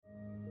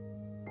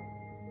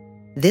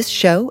This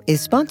show is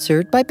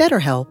sponsored by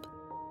BetterHelp.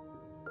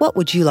 What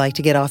would you like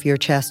to get off your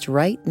chest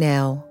right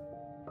now?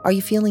 Are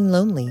you feeling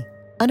lonely,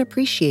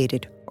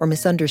 unappreciated, or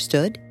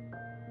misunderstood?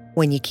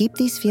 When you keep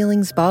these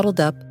feelings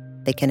bottled up,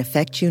 they can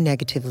affect you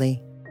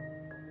negatively.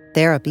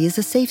 Therapy is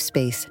a safe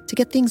space to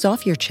get things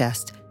off your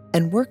chest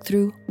and work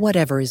through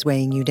whatever is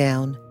weighing you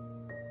down.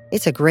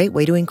 It's a great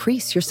way to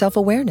increase your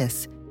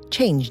self-awareness,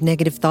 change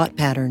negative thought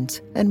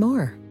patterns, and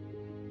more.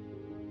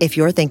 If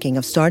you're thinking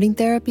of starting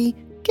therapy,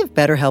 give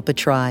BetterHelp a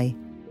try.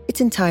 It's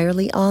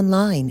entirely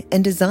online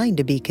and designed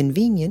to be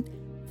convenient,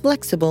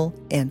 flexible,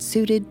 and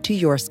suited to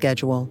your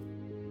schedule.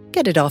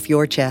 Get it off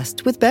your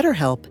chest with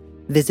BetterHelp.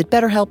 Visit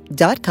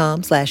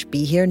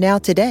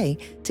BetterHelp.com/BeHereNow today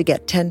to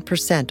get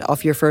 10%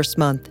 off your first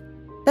month.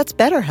 That's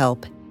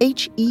BetterHelp,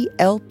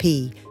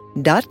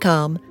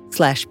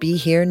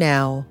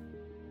 HELP.com/BeHereNow.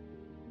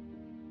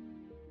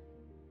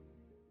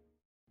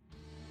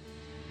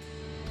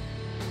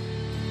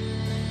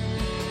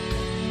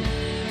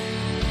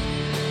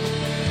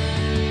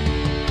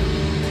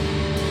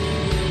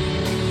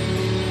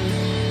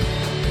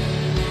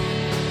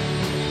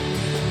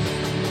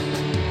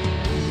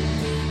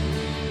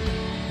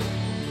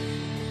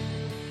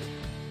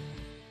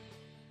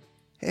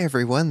 Hey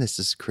everyone, this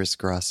is Chris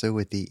Grosso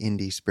with the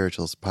Indie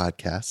Spirituals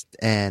podcast,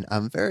 and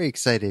I'm very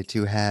excited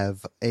to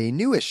have a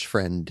newish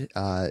friend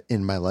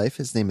in my life.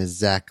 His name is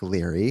Zach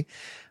Leary.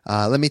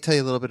 Let me tell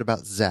you a little bit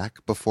about Zach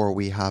before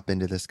we hop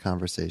into this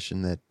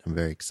conversation that I'm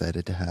very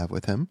excited to have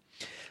with him.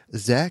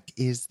 Zach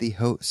is the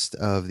host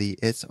of the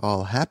It's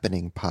All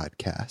Happening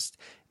podcast,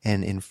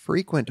 an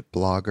infrequent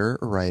blogger,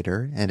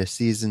 writer, and a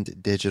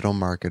seasoned digital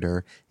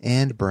marketer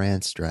and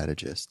brand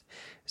strategist.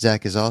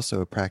 Zach is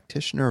also a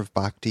practitioner of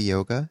Bhakti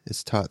Yoga,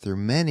 is taught through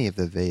many of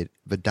the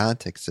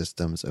Vedantic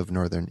systems of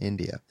northern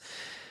India.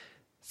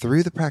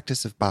 Through the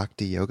practice of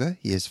Bhakti Yoga,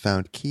 he has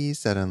found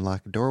keys that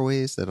unlock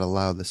doorways that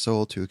allow the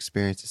soul to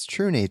experience its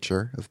true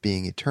nature of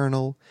being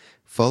eternal,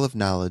 full of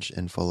knowledge,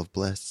 and full of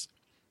bliss.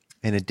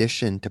 In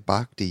addition to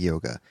Bhakti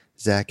Yoga,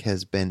 Zach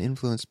has been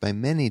influenced by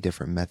many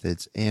different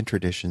methods and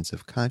traditions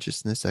of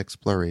consciousness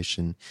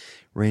exploration,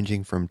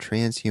 ranging from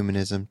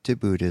transhumanism to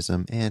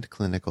Buddhism and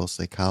clinical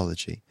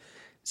psychology.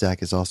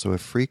 Zach is also a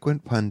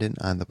frequent pundit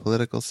on the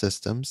political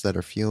systems that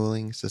are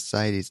fueling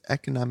society's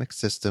economic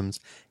systems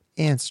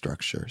and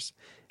structures.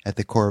 At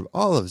the core of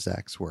all of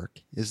Zach's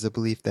work is the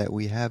belief that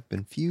we have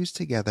been fused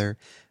together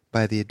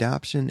by the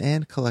adoption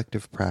and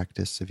collective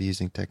practice of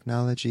using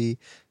technology,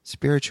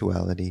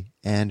 spirituality,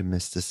 and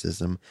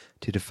mysticism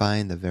to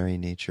define the very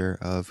nature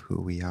of who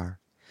we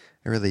are.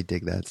 I really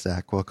dig that,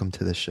 Zach. Welcome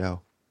to the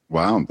show.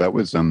 Wow, that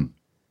was, I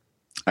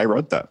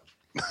wrote that.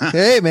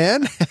 Hey,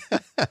 man.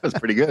 That was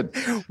pretty good.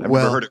 I've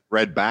never heard it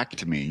read back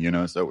to me,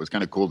 so it was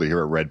kind of cool to hear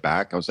it read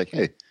back. I was like,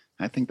 hey,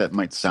 I think that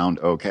might sound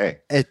okay.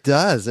 It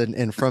does.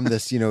 And from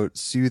this,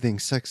 soothing,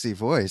 sexy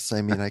voice,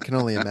 I mean, I can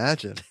only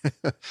imagine.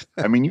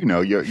 I mean,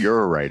 you're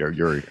a writer.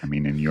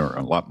 And you're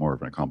a lot more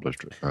of an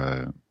accomplished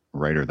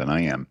writer than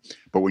I am.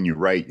 But when you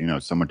write,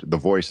 the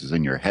voice is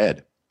in your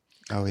head.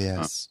 Oh,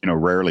 yes.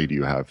 Rarely do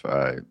you have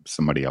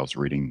somebody else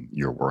reading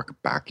your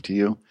work back to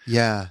you.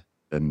 Yeah.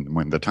 And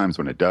when the times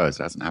when it does,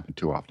 it hasn't happened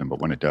too often, but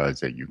when it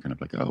does, you kind of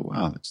like, oh,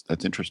 wow,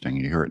 that's interesting.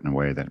 You hear it in a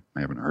way that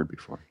I haven't heard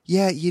before.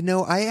 Yeah,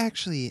 I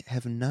actually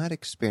have not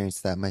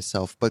experienced that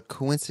myself, but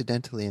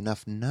coincidentally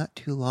enough, not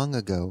too long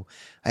ago,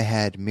 I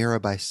had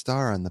Mirabai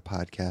Starr on the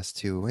podcast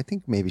too. I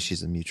think maybe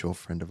she's a mutual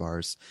friend of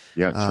ours.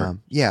 Yeah, sure.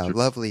 Yeah, sure.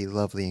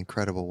 Lovely,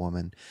 incredible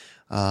woman.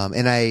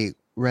 And I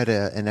read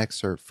an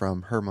excerpt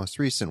from her most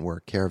recent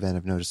work, Caravan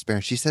of No Despair,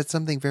 and she said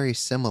something very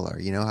similar.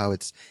 How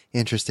it's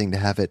interesting to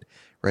have it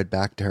read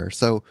back to her.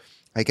 So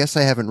I guess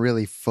I haven't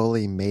really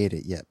fully made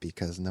it yet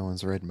because no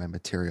one's read my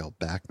material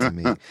back to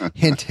me.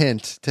 Hint,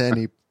 hint to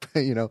any,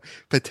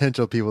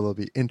 potential people that'll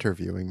be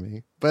interviewing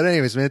me. But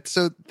anyways, man,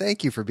 so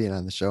thank you for being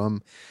on the show.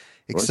 I'm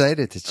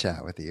excited to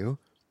chat with you.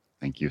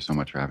 Thank you so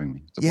much for having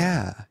me.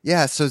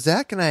 Yeah. So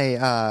Zach and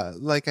I,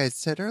 like I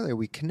said earlier,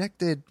 we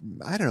connected,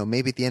 I don't know,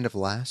 maybe at the end of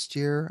last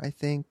year, I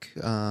think.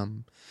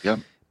 Yep.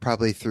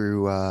 Probably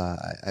through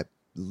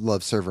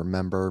Love Server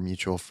member,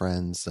 mutual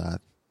friends,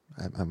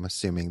 I'm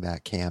assuming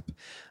that camp.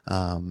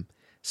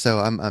 So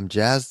I'm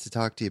jazzed to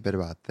talk to you a bit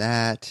about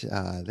that.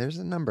 There's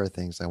a number of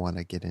things I want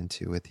to get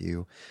into with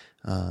you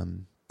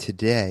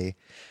today.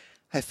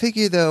 I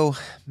figure though,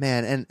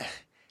 man, and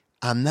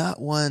I'm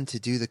not one to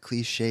do the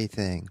cliche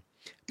thing,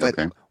 but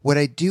what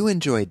I do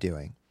enjoy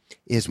doing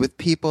is with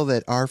people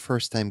that are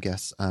first-time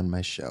guests on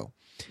my show,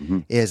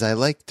 is I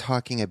like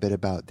talking a bit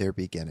about their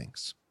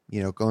beginnings.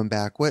 Going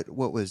back, what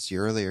was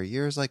your earlier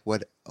years like?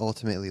 What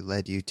ultimately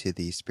led you to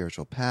the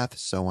spiritual path,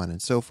 so on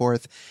and so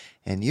forth.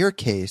 In your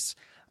case,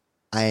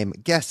 I'm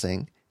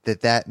guessing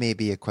that may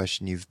be a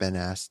question you've been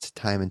asked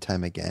time and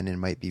time again and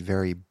might be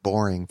very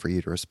boring for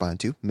you to respond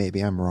to.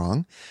 Maybe I'm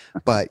wrong.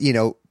 But,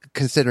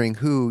 considering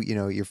who,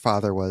 your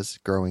father was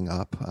growing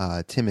up,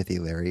 Timothy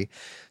Leary.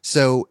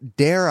 So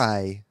dare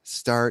I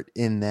start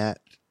in that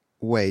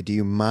way? Do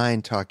you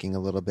mind talking a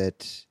little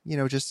bit,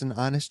 just an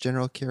honest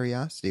general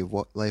curiosity of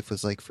what life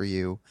was like for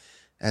you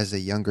as a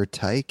younger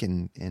tyke,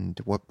 and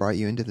what brought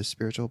you into the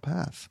spiritual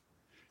path?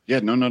 Yeah,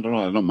 no, no, no,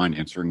 no. I don't mind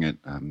answering it,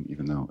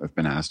 even though I've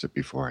been asked it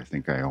before. I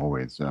think I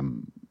always,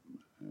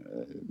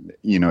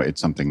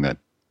 it's something that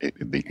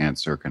the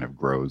answer kind of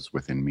grows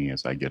within me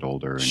as I get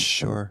older and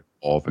Sure.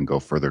 evolve and go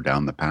further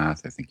down the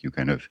path. I think you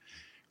kind of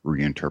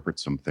reinterpret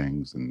some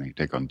things and they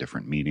take on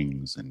different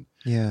meanings and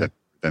Yeah.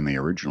 than they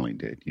originally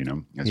did, as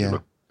you Yeah.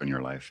 look in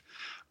your life.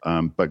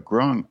 But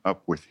growing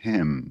up with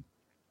him,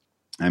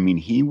 I mean,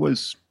 he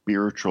was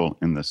spiritual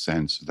in the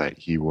sense that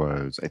he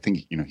was, I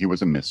think, he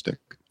was a mystic.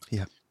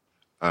 Yeah.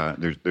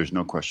 There's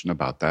no question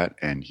about that.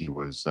 And he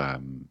was,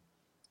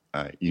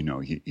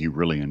 he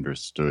really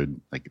understood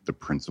like the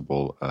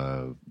principle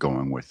of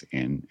going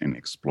within and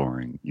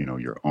exploring,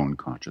 your own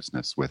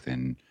consciousness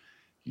within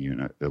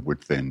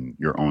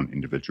your own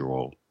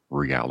individual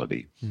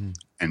reality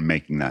and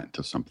making that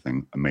into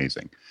something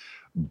amazing.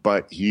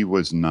 But he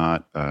was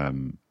not,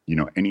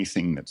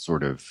 anything that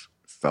sort of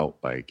felt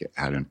like it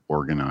had an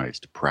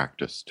organized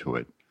practice to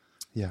it.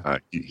 Yeah.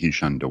 He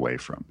shunned away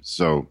from.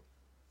 So,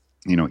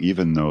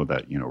 even though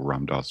that,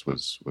 Ram Dass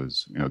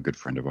was, a good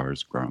friend of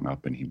ours growing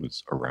up and he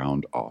was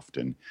around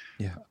often.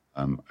 Yeah.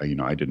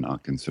 I did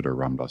not consider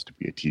Ram Dass to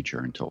be a teacher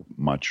until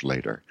much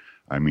later.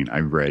 I mean, I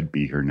read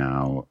Be Here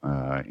Now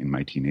in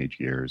my teenage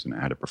years, and it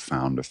had a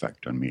profound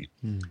effect on me.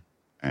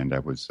 And I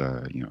was,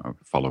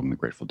 following the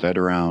Grateful Dead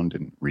around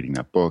and reading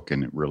that book,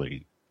 and it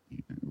really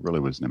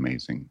was an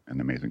amazing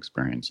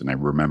experience. And I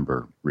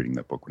remember reading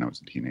that book when I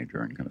was a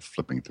teenager and kind of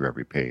flipping through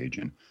every page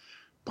and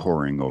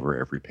poring over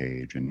every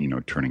page and,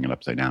 turning it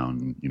upside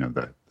down,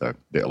 the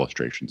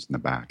illustrations in the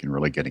back and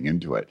really getting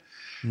into it.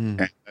 And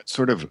that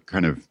sort of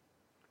kind of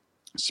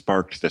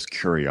sparked this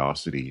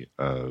curiosity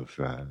of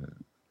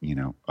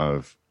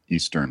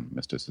Eastern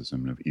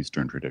mysticism, of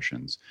Eastern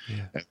traditions.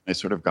 Yeah. And I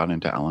sort of got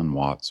into Alan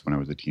Watts when I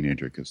was a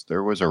teenager because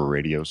there was a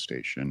radio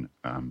station.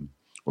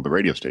 The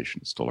radio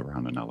station is still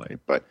around in LA,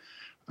 but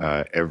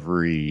I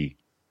believe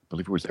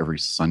it was every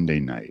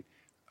Sunday night,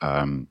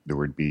 there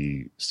would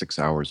be 6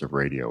 hours of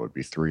radio. It would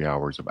be 3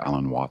 hours of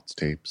Alan Watts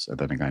tapes, and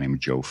then a guy named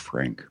Joe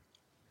Frank.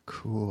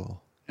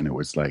 Cool. And it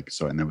was like,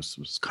 and it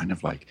was kind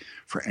of like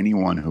for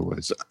anyone who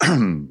was,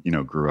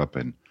 grew up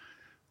in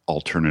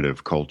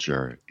alternative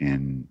culture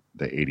in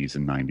the 80s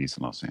and 90s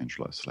in Los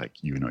Angeles, like,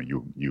 you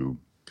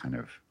kind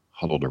of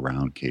huddled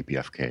around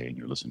KPFK and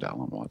you listened to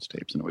Alan Watts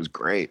tapes, and it was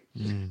great.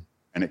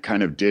 And it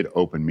kind of did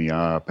open me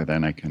up. And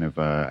then I kind of,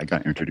 I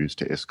got introduced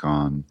to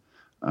ISKCON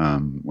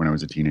when I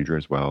was a teenager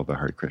as well, the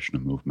Hare Krishna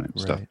movement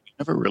and stuff. I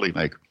never really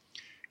I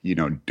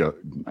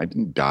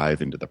didn't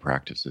dive into the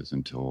practices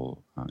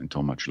until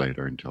much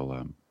later,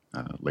 until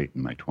late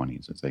in my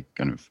 20s, as I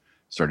kind of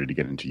started to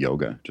get into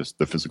yoga, just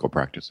the physical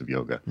practice of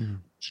yoga,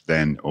 which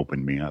then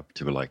opened me up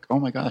to like, oh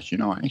my gosh,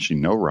 I actually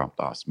know Ram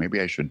Dass. Maybe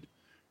I should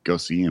go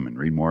see him and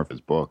read more of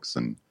his books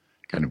and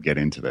kind of get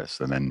into this.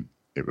 And then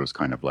it was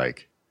kind of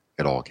like,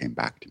 it all came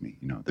back to me,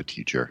 the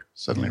teacher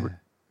suddenly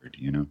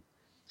returned,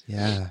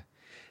 Yeah.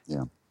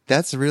 Yeah.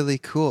 That's really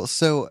cool.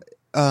 So,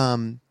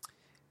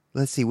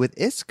 let's see, with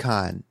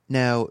ISKCON,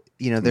 now,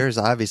 there's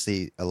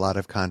obviously a lot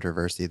of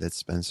controversy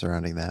that's been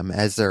surrounding them,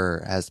 as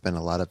there has been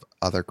a lot of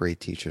other great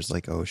teachers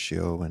like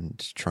Osho and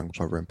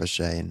Trungpa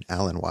Rinpoche and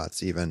Alan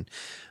Watts even.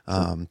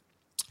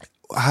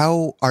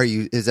 How are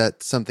you? Is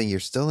that something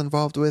you're still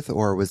involved with,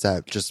 or was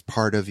that just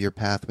part of your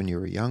path when you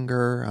were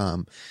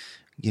younger?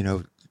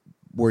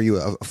 Were you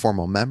a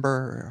formal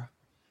member?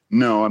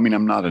 No, I mean,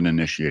 I'm not an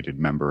initiated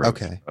member of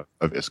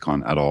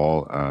ISKCON at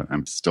all.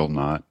 I'm still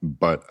not,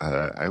 but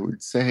I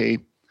would say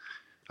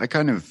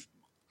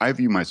I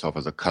view myself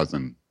as a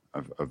cousin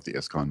of the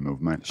ISKCON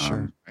movement.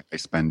 Sure. I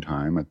spend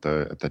time at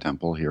the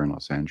temple here in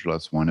Los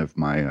Angeles. One of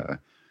my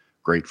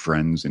great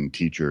friends and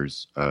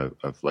teachers of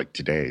like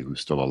today,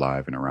 who's still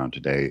alive and around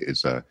today,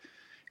 is an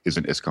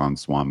ISKCON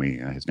Swami.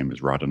 His name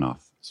is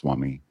Radhanath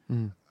Swami.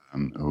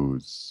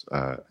 Who's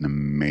an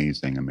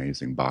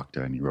amazing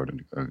bhakta, and he wrote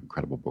an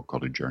incredible book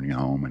called A Journey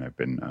Home, and I've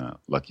been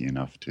lucky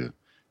enough to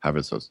have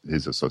his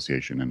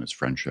association and his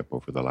friendship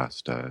over the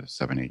last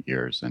 7-8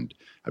 years, and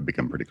I've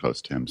become pretty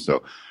close to him.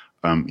 So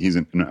he's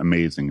an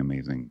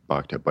amazing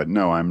bhakta. But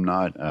no, I'm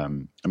not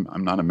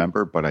a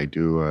member, but I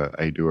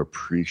do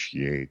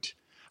appreciate.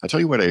 I'll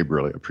tell you what I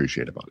really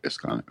appreciate about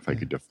ISKCON, if I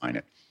could define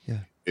it. Yeah.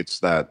 It's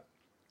that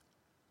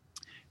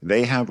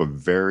they have a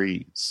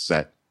very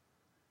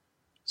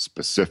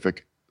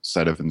specific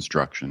set of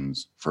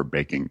instructions for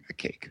baking a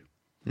cake.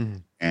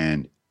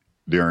 And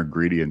their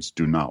ingredients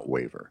do not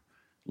waver.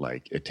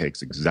 Like, it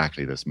takes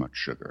exactly this much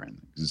sugar and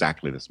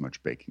exactly this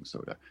much baking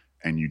soda,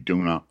 and you do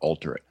not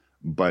alter it.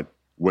 But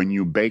when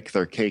you bake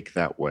their cake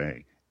that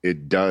way,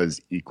 it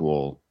does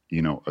equal,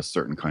 a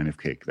certain kind of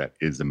cake that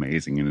is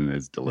amazing and it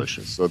is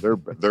delicious. So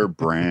their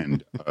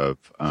brand of,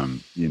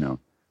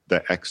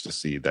 the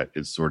ecstasy that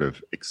is sort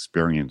of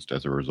experienced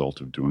as a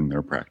result of doing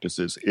their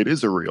practices, it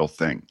is a real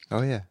thing.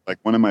 Oh, yeah. Like,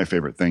 one of my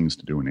favorite things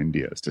to do in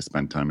India is to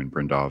spend time in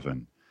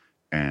Vrindavan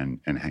and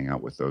hang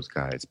out with those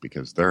guys,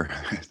 because their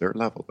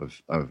level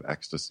of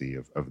ecstasy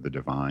of the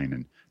divine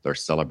and their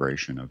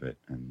celebration of it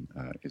and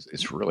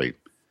is really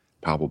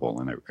palpable,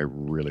 and I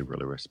really,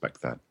 really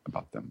respect that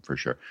about them for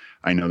sure.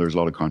 I know there's a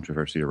lot of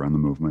controversy around the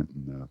movement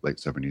in the late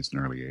 70s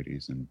and early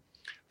 80s, and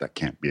that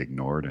can't be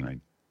ignored, and I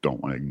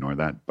don't want to ignore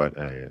that, but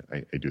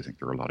I do think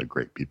there are a lot of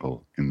great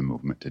people in the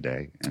movement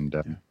today, and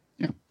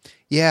yeah.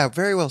 Yeah,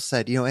 very well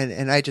said.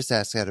 And I just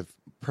ask out of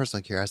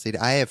personal curiosity.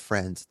 I have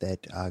friends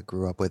that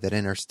grew up with it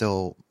and are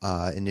still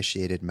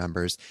initiated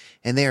members,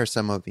 and they are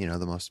some of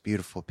the most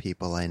beautiful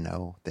people I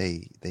know.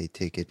 They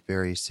take it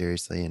very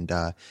seriously, and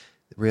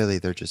really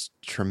they're just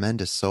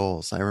tremendous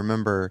souls. I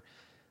remember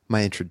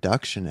my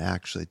introduction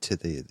actually to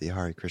the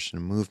Hare Krishna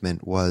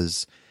movement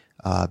was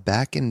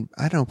back in,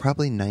 I don't know,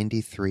 probably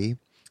 93.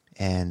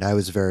 And I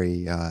was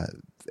very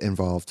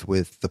involved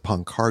with the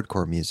punk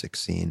hardcore music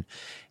scene.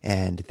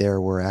 And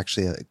there were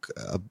actually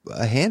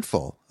a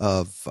handful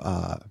of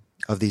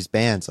these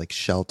bands like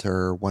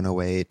Shelter,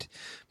 108,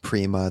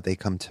 Prima. They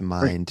come to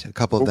mind. A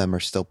couple of them are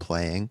still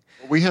playing.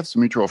 We have some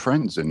mutual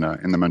friends in the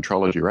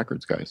Metrology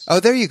Records guys. Oh,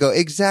 there you go.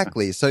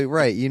 Exactly. So,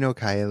 right.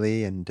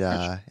 Kylie and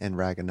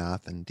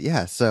Raghunath. And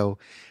yeah, so,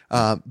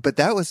 but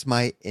that was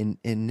my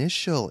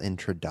initial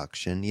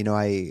introduction.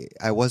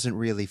 I wasn't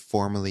really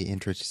formally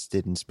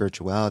interested in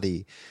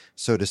spirituality,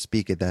 so to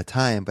speak, at that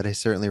time, but I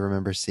certainly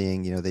remember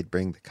seeing, they'd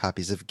bring the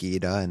copies of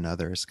Gita and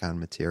other ISKCON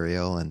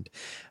material. And,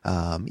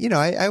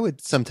 I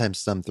would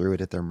sometimes thumb through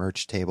it at their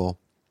merch table.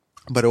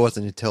 But it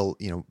wasn't until,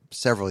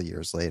 several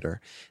years later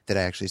that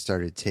I actually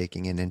started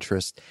taking an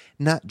interest,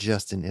 not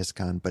just in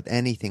ISKCON, but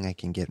anything I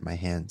can get my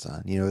hands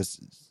on. It's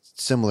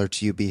similar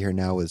to You Be Here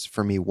Now was,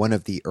 for me, one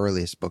of the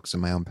earliest books in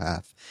my own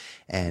path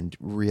and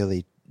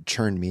really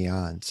turned me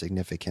on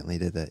significantly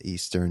to the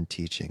Eastern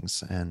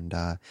teachings. And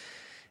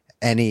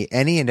any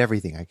and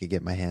everything I could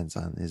get my hands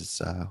on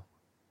is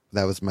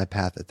that was my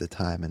path at the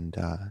time, and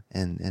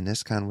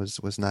ISKCON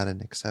was not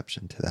an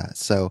exception to that.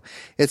 So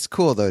it's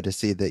cool though to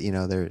see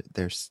that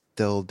they're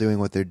still doing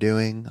what they're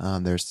doing.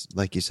 There's,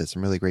 like you said,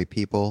 some really great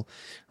people,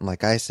 and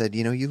like I said,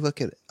 you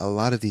look at a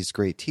lot of these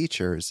great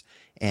teachers,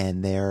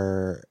 and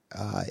there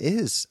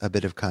is a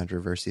bit of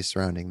controversy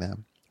surrounding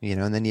them.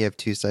 And then you have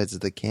two sides of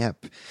the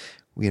camp.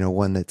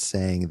 One that's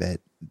saying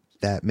that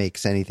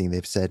makes anything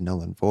they've said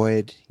null and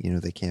void.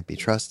 They can't be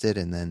trusted.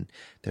 And then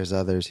there's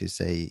others who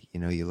say,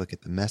 you look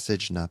at the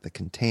message, not the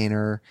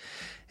container.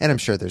 And I'm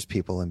sure there's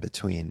people in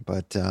between.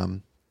 But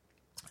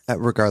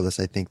regardless,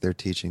 I think their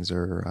teachings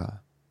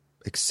are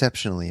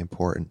exceptionally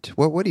important.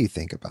 What do you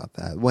think about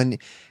that? When,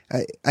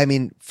 I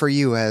mean, for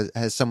you,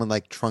 as someone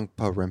like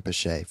Trungpa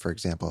Rinpoche, for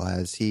example,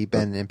 has he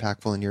been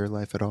impactful in your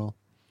life at all?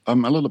 A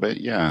little bit,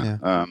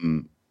 yeah.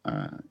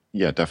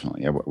 Yeah,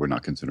 definitely. I would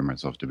not consider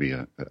myself to be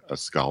a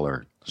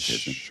scholar.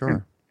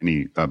 Sure. In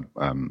any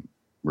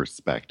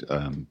respect,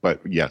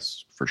 but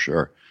yes, for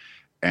sure.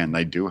 And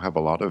I do have a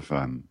lot of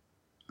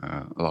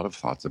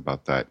thoughts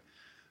about that.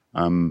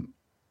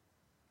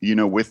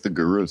 With the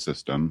guru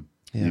system,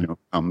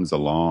 comes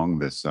along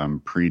this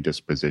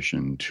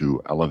predisposition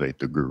to elevate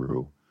the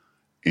guru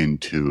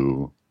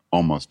into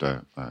almost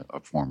a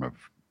form of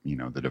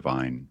the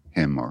divine,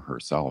 him or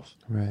herself.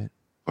 Right.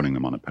 Putting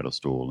them on a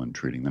pedestal and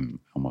treating them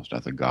almost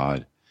as a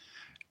god.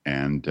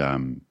 And,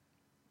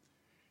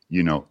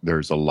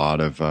 there's a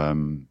lot of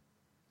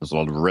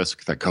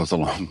risk that goes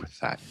along with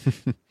that.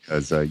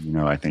 Because, I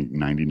think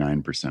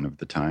 99% of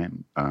the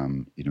time,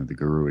 the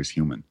guru is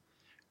human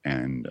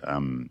and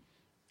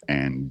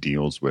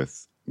deals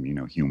with,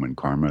 human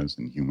karmas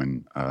and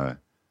human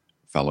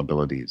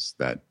fallibilities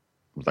that,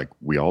 like,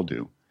 we all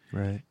do.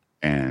 Right.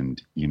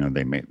 And,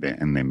 they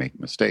make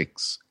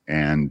mistakes.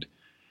 And,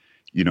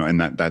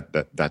 and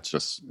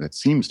that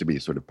seems to be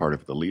sort of part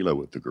of the Leela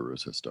with the guru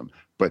system.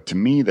 But to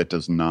me, that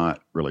does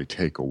not really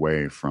take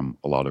away from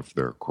a lot of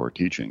their core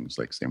teachings,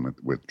 like same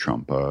with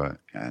Trungpa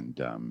and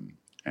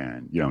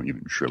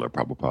even Srila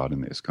Prabhupada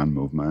and the ISKCON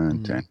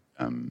movement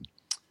and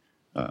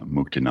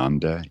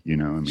Muktananda.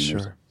 Sure.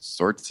 There's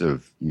sorts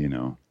of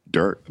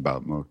dirt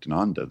about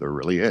Muktananda. There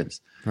really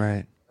is.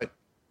 Right. But,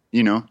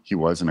 he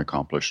was an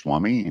accomplished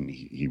Swami, and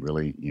he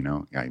really,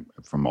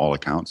 from all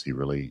accounts, he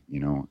really,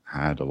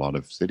 had a lot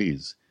of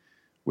siddhis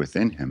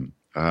within him.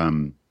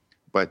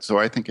 But so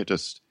I think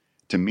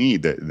to me,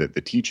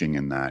 the teaching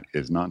in that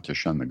is not to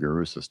shun the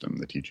guru system.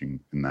 The teaching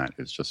in that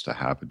is just to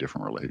have a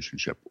different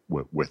relationship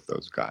with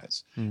those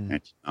guys,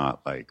 and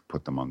not like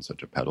put them on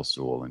such a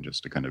pedestal, and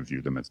just to kind of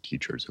view them as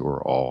teachers who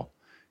are all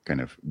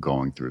kind of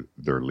going through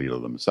their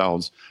Leela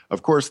themselves.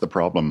 Of course, the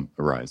problem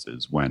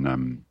arises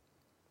when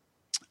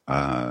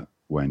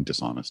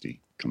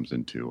dishonesty comes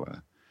into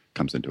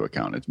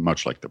account. It's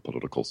much like the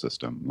political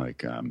system,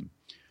 like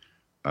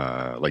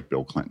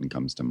Bill Clinton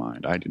comes to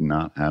mind. I did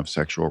not have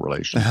sexual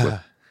relations with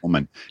a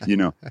woman.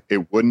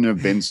 It wouldn't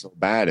have been so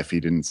bad if he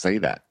didn't say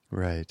that.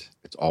 Right.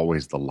 It's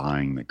always the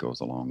lying that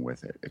goes along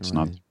with it. It's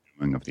not the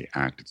doing of the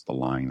act, it's the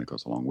lying that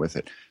goes along with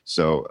it.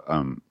 So,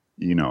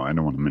 I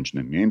don't want to mention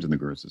any names in the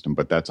guru system,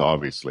 but that's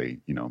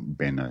obviously,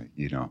 been a,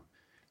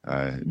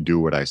 do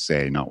what I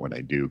say, not what I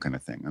do kind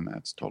of thing. And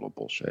that's total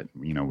bullshit.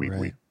 We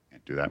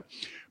can't do that.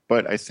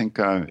 But I think,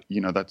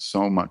 that's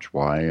so much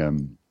why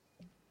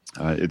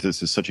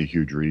this is such a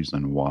huge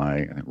reason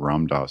why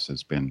Ram Dass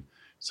has been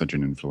such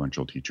an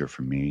influential teacher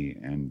for me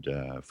and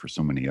for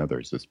so many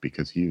others is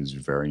because he is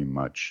very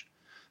much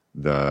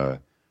the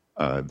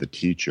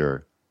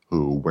teacher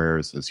who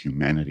wears his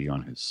humanity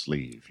on his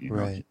sleeve. You know,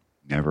 Right.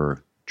 he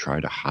never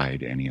tried to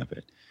hide any of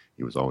it.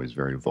 He was always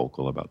very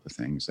vocal about the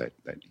things that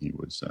he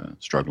was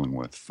struggling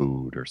with,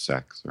 food or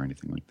sex or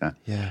anything like that.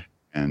 Yeah.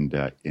 And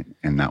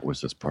that was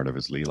just part of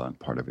his Leela and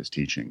part of his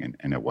teaching.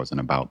 And it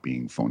wasn't about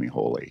being phony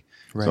holy.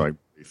 Right. So I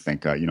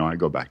think, I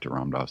go back to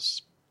Ram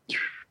Dass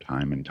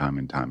time and time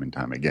and time and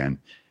time again,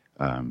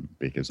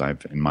 because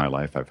in my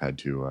life,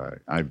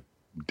 I've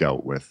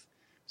dealt with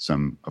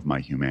some of my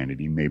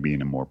humanity, maybe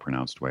in a more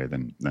pronounced way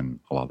than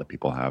a lot of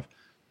people have.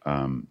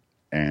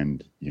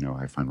 And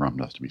I find Ram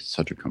Dass to be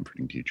such a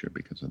comforting teacher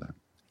because of that.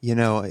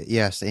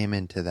 Yes,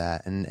 amen to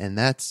that. And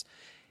that's,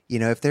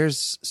 if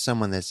there's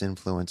someone that's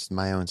influenced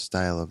my own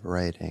style of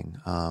writing,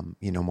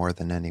 more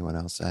than anyone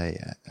else, I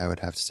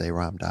would have to say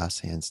Ram Dass,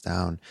 hands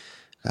down.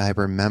 I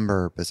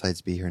remember, besides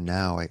Be Here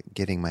Now,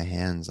 getting my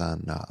hands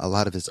on a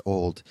lot of his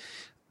old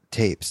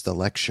tapes, the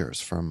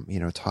lectures from,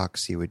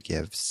 talks he would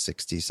give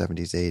 60s,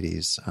 70s,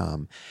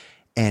 80s,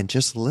 and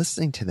just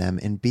listening to them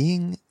and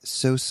being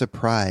so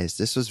surprised.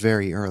 This was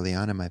very early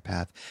on in my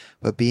path,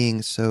 but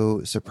being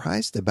so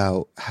surprised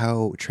about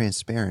how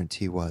transparent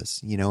he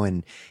was,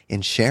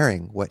 in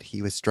sharing what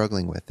he was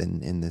struggling with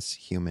in this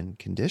human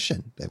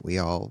condition that we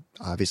all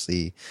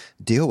obviously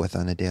deal with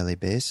on a daily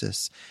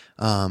basis.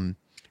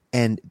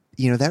 And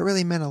that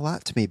really meant a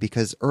lot to me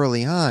because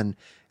early on,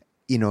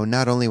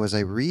 not only was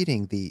I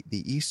reading the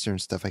Eastern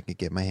stuff I could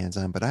get my hands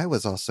on, but I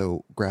was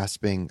also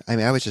grasping,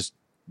 I was just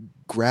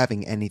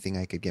grabbing anything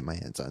I could get my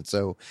hands on.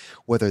 So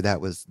whether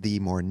that was the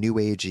more new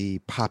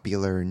agey,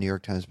 popular New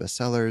York Times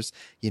bestsellers,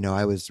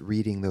 I was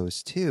reading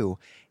those too.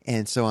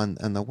 And so on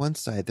the one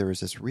side, there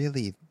was this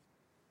really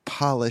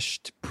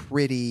polished,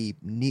 pretty,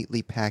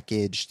 neatly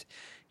packaged,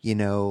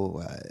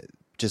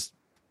 just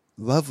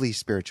lovely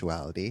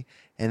spirituality.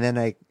 And then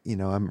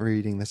I'm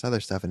reading this other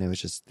stuff and it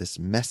was just this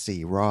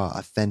messy, raw,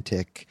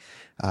 authentic,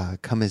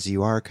 come as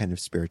you are kind of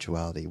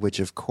spirituality, which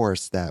of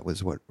course that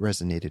was what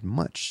resonated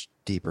much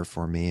deeper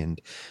for me.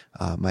 And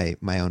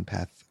my own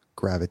path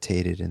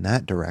gravitated in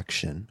that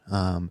direction.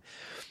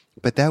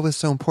 But that was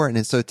so important.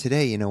 And so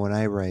today, when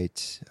I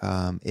write,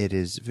 it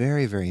is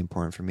very, very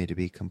important for me to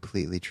be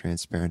completely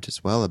transparent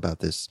as well about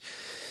the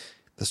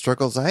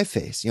struggles I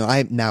face.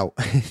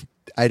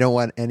 I don't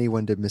want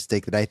anyone to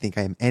mistake that I think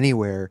I'm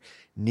anywhere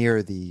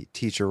near the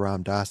teacher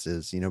Ram Dass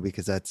is,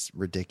 because that's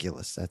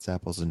ridiculous. That's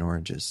apples and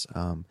oranges.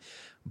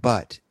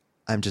 But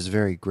I'm just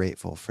very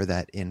grateful for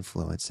that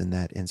influence and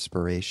that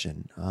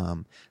inspiration,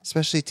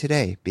 especially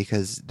today,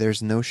 because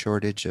there's no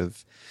shortage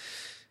of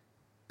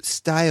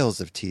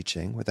styles of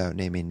teaching, without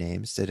naming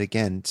names, that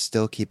again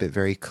still keep it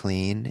very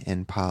clean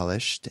and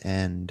polished.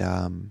 And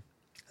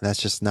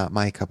that's just not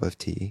my cup of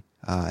tea.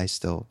 I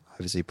still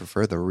obviously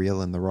prefer the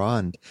real and the raw,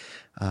 and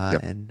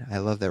and I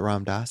love that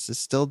Ram Dass is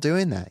still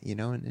doing that,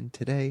 in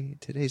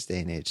today's day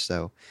and age.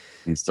 So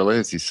he still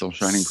is. He's still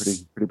shining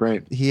pretty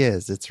bright. He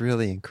is. It's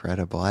really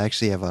incredible. I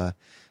actually have a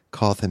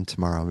call with him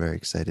tomorrow. I'm very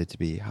excited to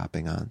be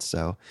hopping on.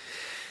 So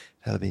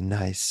that'll be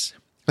nice.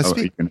 Are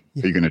you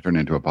going to turn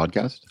it into a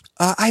podcast?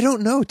 I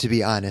don't know, to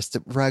be honest.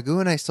 Raghu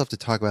and I still have to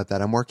talk about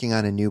that. I'm working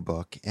on a new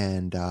book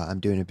and I'm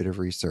doing a bit of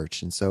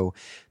research. And so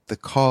the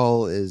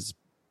call is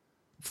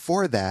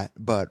for that,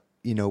 but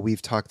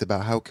we've talked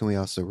about how can we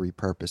also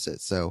repurpose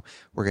it. So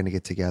we're going to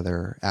get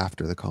together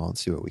after the call and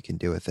see what we can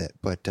do with it.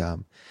 But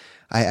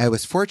I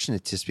was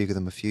fortunate to speak with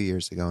him a few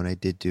years ago, and I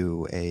did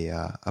do a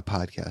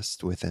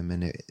podcast with him,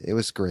 and it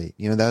was great.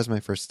 That was my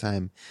first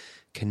time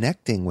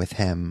connecting with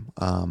him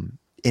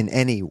in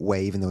any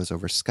way, even though it was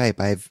over Skype.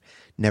 I've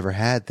never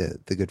had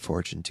the good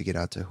fortune to get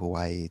out to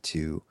Hawaii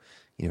to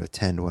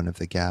attend one of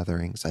the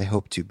gatherings. I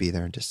hope to be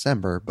there in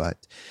December,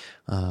 but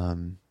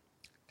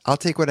I'll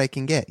take what I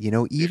can get.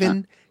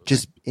 Even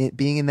just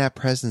being in that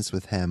presence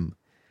with him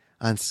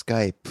on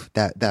Skype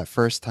that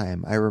first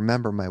time. I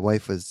remember my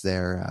wife was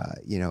there.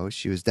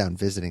 She was down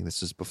visiting. This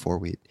was before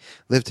we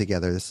lived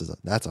together.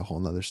 That's a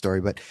whole nother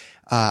story. But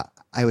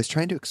I was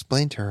trying to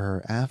explain to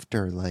her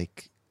after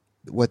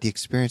what the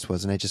experience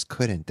was, and I just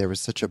couldn't. There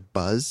was such a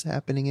buzz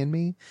happening in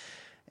me.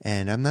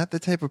 And I'm not the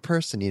type of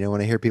person,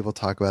 when I hear people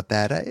talk about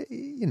that,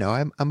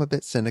 I'm a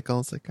bit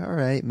cynical. It's like, all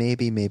right,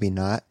 maybe, maybe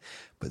not.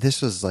 But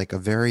this was like a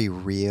very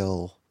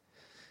real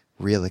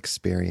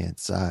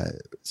experience.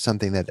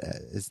 Something that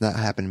has not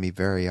happened to me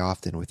very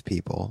often with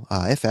people,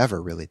 if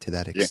ever, really, to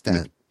that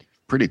extent. Yeah,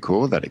 pretty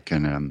cool that it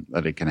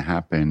can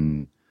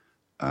happen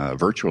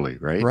virtually,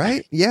 right?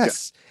 Right?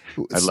 Yes.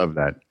 Yeah. I love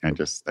that. And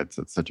that's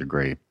such a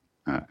great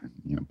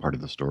part of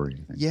the story,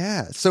 I think.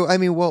 Yeah. So,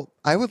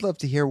 I would love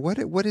to hear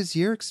what has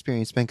your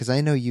experience been? Because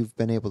I know you've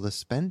been able to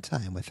spend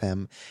time with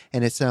him,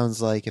 and it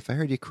sounds like, if I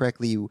heard you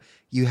correctly,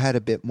 you had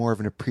a bit more of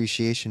an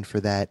appreciation for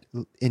that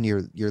in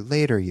your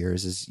later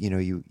years, as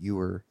you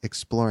were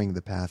exploring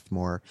the path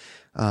more.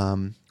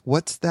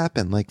 What's that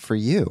been like for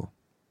you?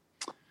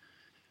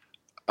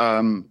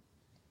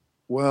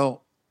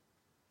 Well,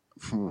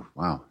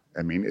 wow.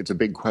 It's a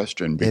big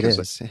question because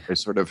it is. I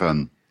sort of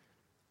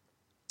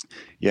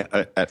Yeah,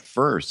 at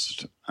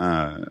first,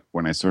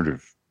 when I sort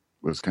of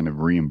was kind of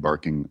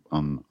re-embarking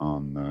on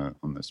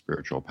the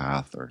spiritual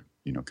path, or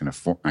kind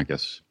of I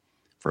guess,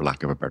 for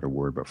lack of a better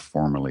word, but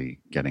formally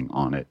getting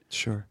on it.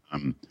 Sure.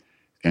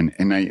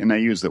 And I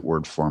use that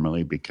word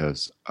formally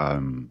because I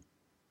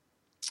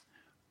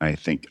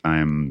think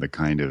I'm the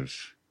kind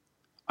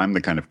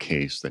of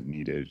case that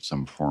needed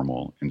some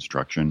formal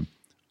instruction.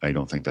 I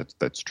don't think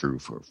that's true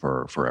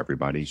for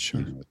everybody.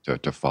 Sure.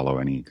 To follow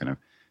any kind of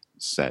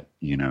set,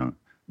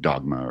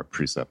 dogma or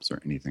precepts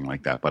or anything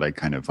like that. But I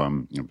kind of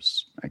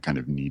I kind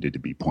of needed to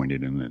be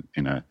pointed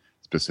in a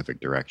specific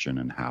direction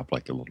and have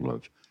like a little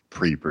of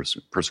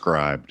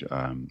prescribed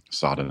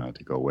sadhana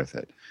to go with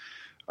it.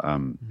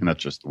 And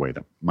that's just the way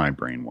that my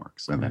brain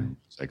works. And then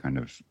as I kind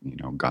of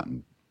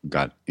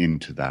got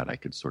into that, I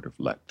could sort of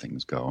let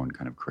things go and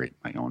kind of create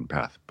my own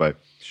path. But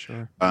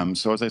sure.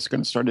 So as I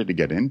kind of started to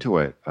get into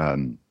it,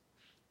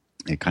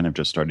 it kind of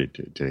just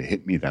started to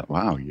hit me that,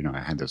 wow, I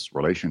had this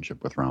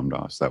relationship with Ram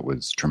Dass that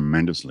was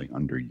tremendously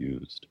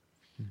underused.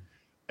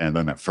 And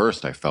then at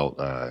first I felt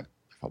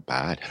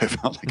bad. I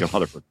felt like a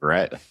lot of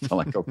regret. I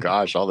felt like, oh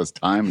gosh, all this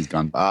time has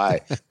gone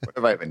by. What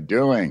have I been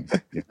doing?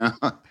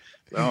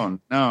 Oh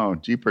no,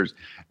 jeepers!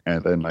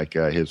 And then like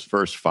his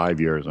first 5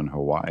 years in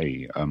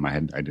Hawaii, I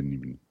didn't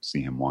even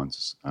see him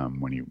once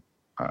when he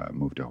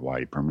moved to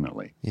Hawaii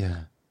permanently.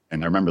 Yeah.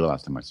 And I remember the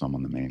last time I saw him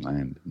on the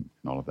mainland and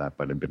all of that,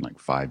 but it'd been like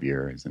 5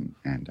 years, and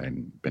I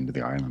hadn't been to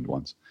the island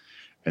once.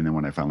 And then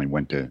when I finally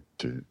went to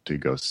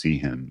go see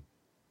him,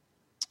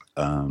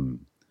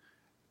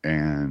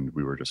 and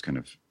we were just kind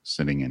of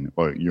sitting in.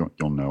 Well,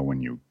 you'll know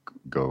when you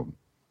go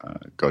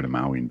to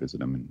Maui and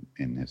visit him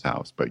in his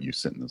house, but you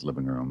sit in his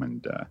living room,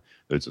 and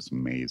there's this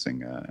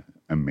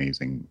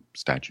amazing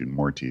statue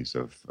Mortis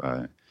of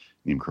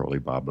Neem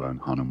Karoli Baba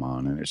and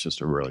Hanuman, and it's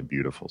just a really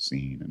beautiful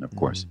scene. And of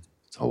course,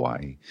 it's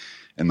Hawaii,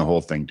 and the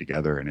whole thing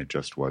together, and it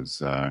just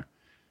was.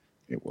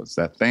 It was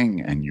that thing,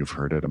 and you've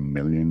heard it a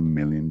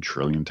million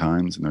trillion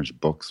times, and there's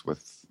books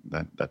with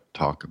that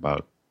talk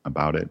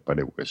about it, but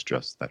it was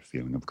just that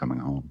feeling of coming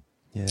home.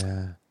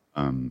 Yeah.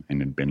 And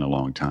it'd been a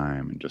long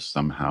time, and just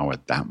somehow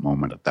at that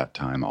moment, at that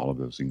time, all of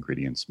those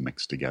ingredients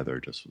mixed together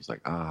just was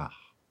like,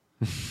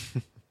 it's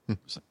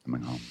like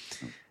coming home.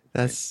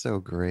 That's so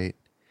great.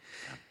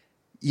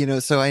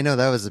 So I know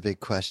that was a big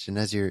question.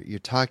 As you're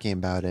talking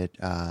about it,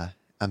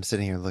 I'm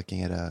sitting here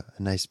looking at a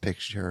nice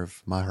picture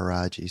of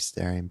Maharaji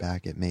staring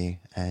back at me.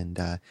 And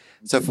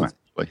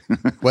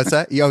what's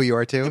that? Oh, you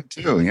are too?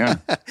 Too, yeah.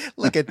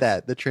 Look at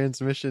that. The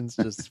transmission's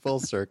just full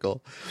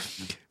circle.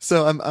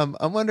 So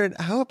I'm wondering,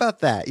 how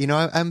about that?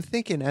 I'm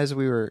thinking as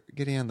we were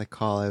getting on the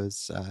call,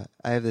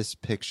 I have this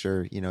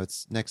picture,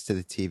 it's next to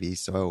the TV.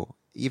 So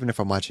even if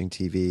I'm watching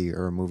TV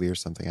or a movie or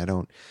something, I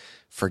don't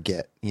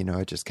forget,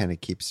 it just kind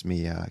of keeps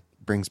me,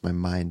 brings my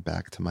mind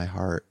back to my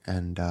heart.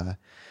 And,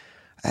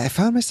 I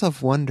found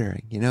myself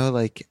wondering,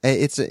 like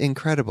it's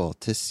incredible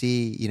to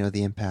see,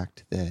 the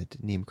impact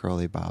that Neem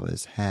Karoli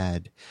Baba's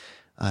had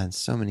on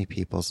so many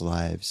people's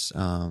lives,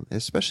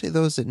 especially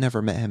those that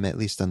never met him, at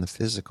least on the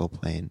physical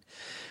plane.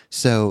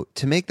 So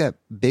to make that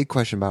big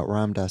question about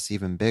Ram Dass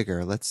even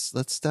bigger, let's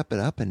step it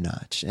up a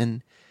notch.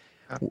 And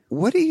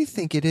what do you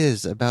think it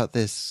is about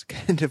this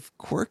kind of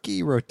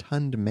quirky,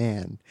 rotund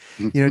man,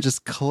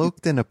 just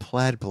cloaked in a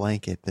plaid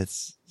blanket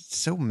that's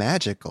so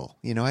magical?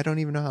 I don't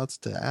even know how else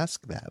to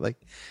ask that.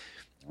 Like,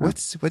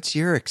 what's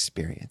your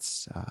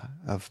experience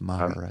of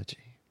Maharaji?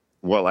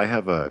 Well, I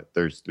have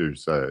there's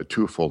a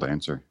twofold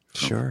answer.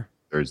 Sure.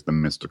 There's the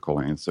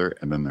mystical answer,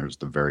 and then there's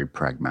the very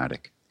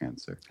pragmatic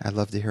answer. I'd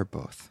love to hear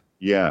both.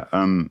 Yeah.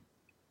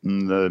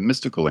 The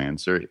mystical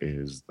answer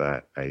is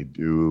that I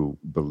do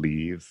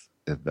believe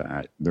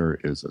that there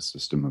is a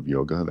system of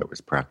yoga that was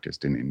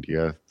practiced in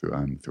India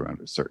throughout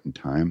a certain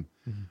time.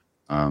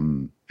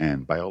 Mm-hmm.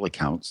 And by all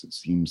accounts, it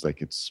seems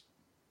like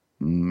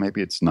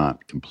maybe it's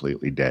not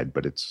completely dead,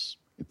 but it's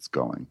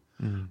going.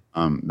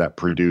 Mm-hmm. That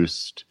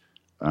produced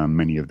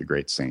many of the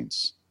great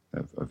saints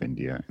of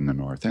India in the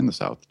north and the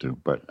south too.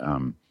 But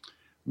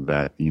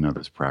that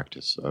this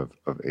practice of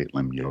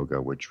 8-limb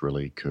yoga, which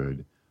really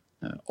could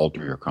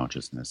alter your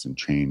consciousness and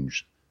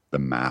change the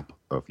map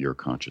of your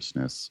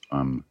consciousness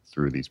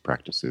through these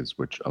practices,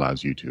 which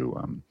allows you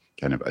to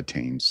kind of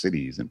attain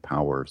cities and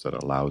powers that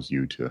allows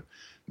you to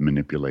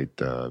manipulate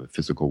the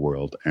physical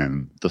world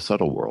and the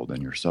subtle world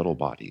and your subtle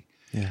body.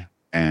 Yeah.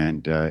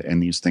 And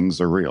these things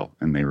are real,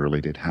 and they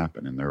really did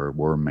happen. And there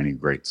were many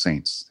great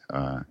saints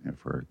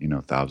for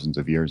thousands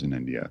of years in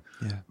India.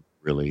 Yeah.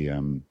 Really,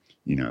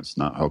 it's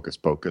not hocus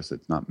pocus.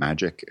 It's not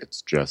magic.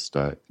 It's just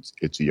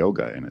it's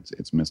yoga, and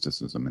it's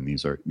mysticism, and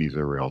these are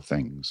real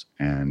things.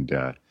 And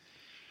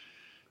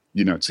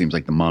it seems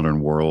like the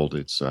modern world,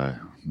 it's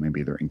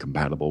maybe they're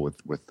incompatible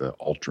with the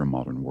ultra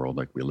modern world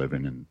like we live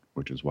in, and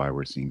which is why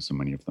we're seeing so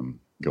many of them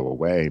go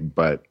away.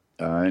 But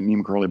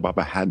Neem Karoli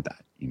Baba had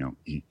that.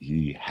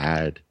 He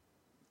had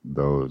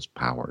those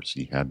powers.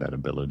 He had that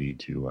ability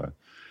to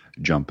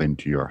jump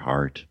into your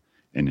heart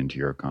and into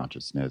your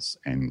consciousness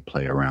and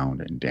play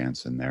around and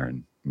dance in there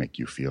and make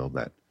you feel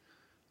that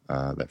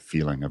that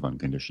feeling of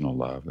unconditional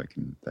love,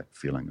 that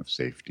feeling of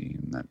safety,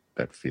 and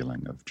that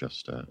feeling of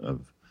just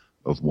of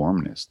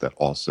warmness. That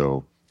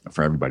also,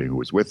 for everybody who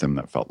was with him,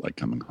 that felt like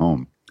coming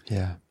home.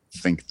 Yeah. I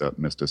think that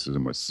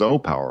mysticism was so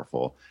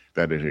powerful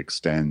that it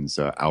extends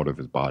out of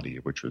his body,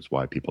 which is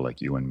why people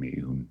like you and me,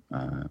 who,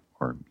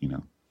 or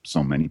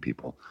so many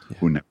people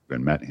who never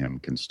even met him,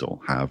 can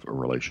still have a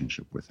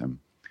relationship with him.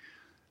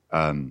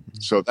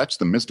 So that's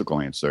the mystical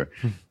answer.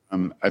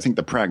 I think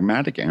the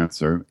pragmatic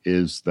answer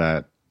is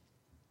that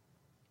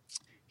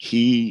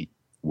he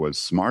was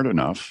smart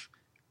enough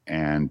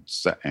and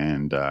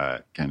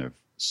kind of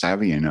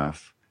savvy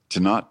enough to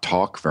not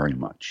talk very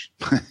much.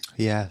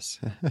 Yes.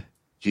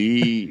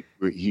 He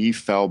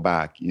fell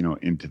back,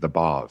 into the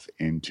bhav,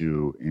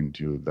 into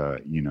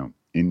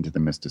the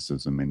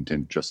mysticism, into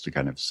just to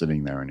kind of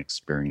sitting there and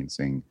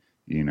experiencing,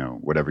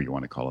 whatever you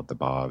want to call it, the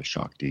bhav,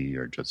 shakti,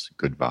 or just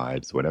good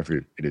vibes, whatever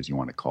it is you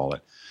want to call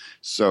it.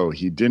 So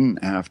he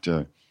didn't have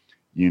to,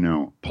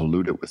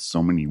 pollute it with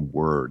so many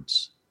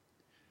words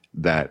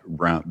that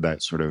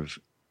sort of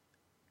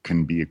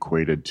can be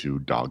equated to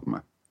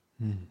dogma.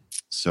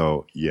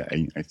 So yeah,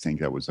 I think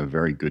that was a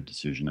very good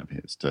decision of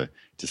his to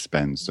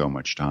spend so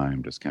much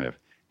time just kind of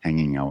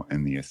hanging out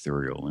in the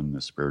ethereal, in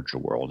the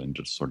spiritual world, and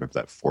just sort of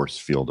that force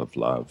field of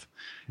love,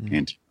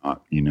 and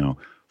not,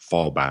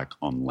 fall back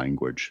on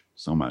language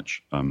so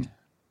much.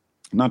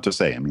 Not to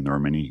say, I mean, there are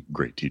many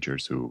great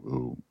teachers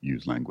who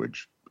use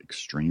language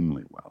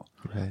extremely well,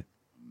 Right.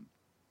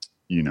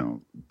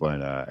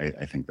 But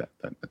I think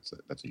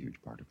that's a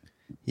huge part of it.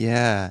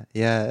 Yeah,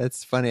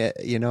 it's funny.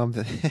 I'm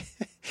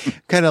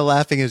kind of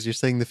laughing as you're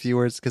saying the few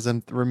words because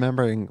I'm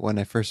remembering when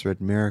I first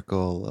read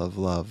Miracle of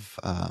Love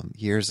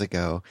years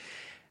ago,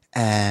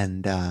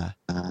 and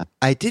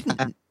I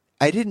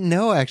didn't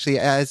know actually.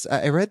 As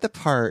I read the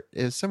part,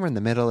 it was somewhere in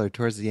the middle or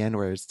towards the end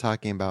where it's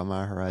talking about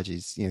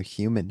Maharaji's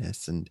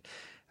humanness, and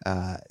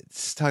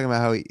it's talking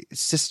about how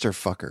sister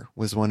fucker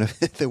was one of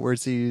the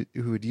words he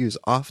would use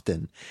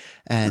often,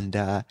 and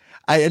I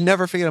had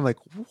never figured. I'm like,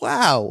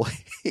 wow,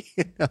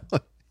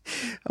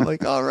 I'm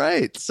like, all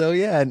right, so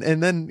yeah,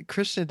 and then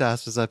Krishna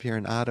Das was up here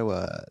in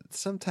Ottawa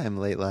sometime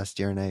late last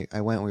year, and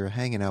I went. We were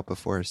hanging out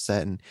before a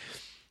set, and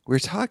we were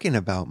talking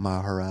about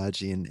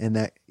Maharaji, and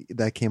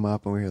that came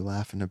up, and we were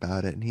laughing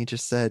about it, and he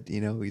just said,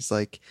 he's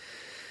like,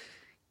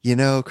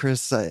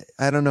 Chris,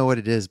 I don't know what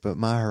it is, but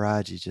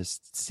Maharaji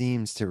just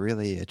seems to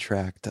really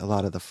attract a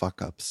lot of the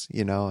fuck ups,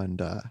 and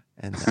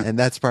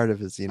that's part of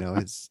his,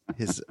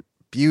 his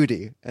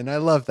beauty. And I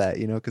love that,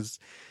 because,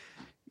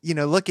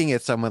 looking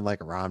at someone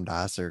like Ram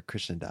Dass or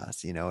Krishna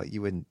Das,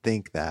 you wouldn't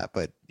think that,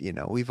 but,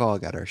 we've all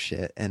got our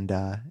shit. And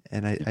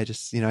I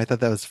just, I thought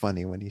that was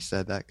funny when he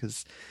said that,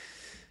 because,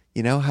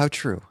 how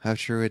true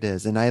it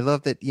is. And I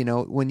love that,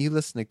 when you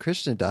listen to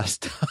Krishna Das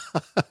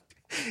talk,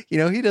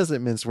 he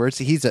doesn't mince words.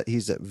 He's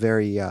a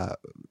very,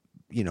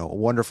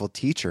 wonderful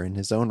teacher in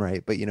his own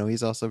right, but,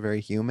 he's also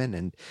very human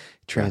and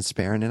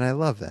transparent. And I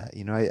love that.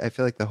 I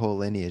feel like the whole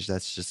lineage,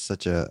 that's just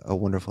such a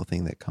wonderful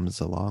thing that comes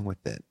along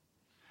with it.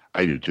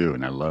 I do too.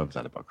 And I love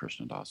that about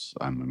Krishna Das.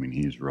 I mean,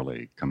 he's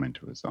really come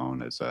into his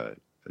own as a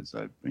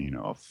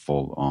a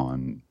full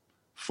on,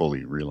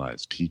 fully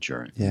realized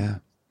teacher. Yeah.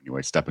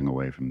 Anyway, stepping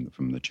away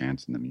from the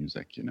chants and the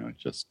music,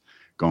 just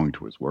going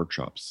to his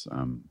workshops.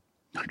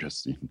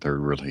 They're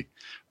really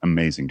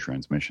amazing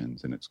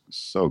transmissions, and it's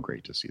so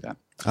great to see that.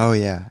 Oh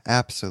yeah,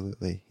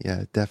 absolutely,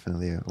 yeah,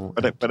 definitely.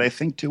 But I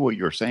think too what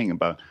you're saying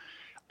about,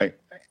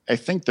 I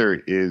think there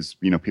is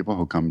people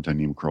who come to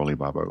Neem Karoli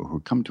Baba,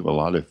 who come to a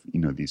lot of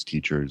these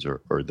teachers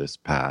or this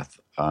path.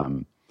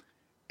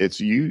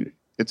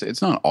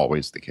 It's not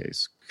always the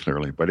case,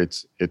 clearly, but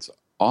it's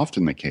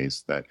often the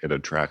case that it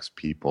attracts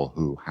people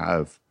who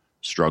have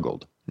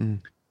struggled,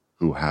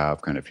 who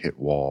have kind of hit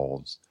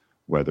walls.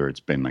 Whether it's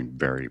been like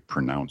very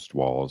pronounced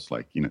walls,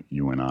 like,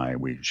 you and I,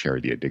 we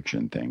share the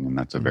addiction thing. And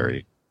that's a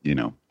very,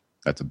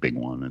 that's a big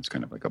one. It's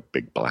kind of like a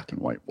big black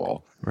and white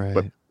wall. Right.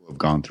 But people have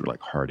gone through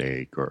like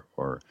heartache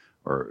or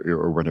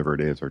whatever it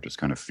is, or just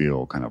kind of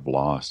feel kind of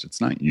lost. It's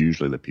not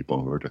usually the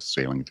people who are just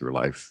sailing through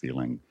life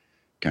feeling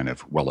kind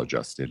of well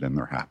adjusted and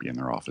they're happy in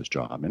their office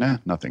job and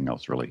nothing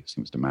else really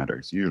seems to matter.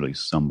 It's usually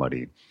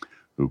somebody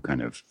who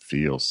kind of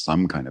feels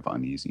some kind of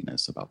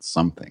uneasiness about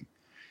something.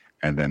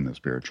 And then the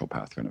spiritual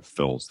path kind of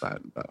fills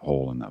that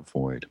hole and that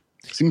void.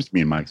 It seems to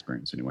me, in my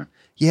experience anyway.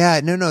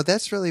 Yeah, no,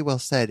 that's really well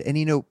said.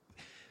 And,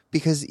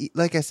 because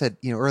like I said,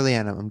 early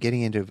on, I'm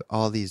getting into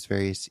all these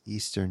various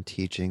Eastern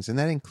teachings, and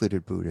that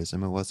included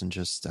Buddhism. It wasn't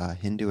just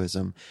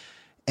Hinduism.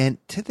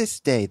 And to this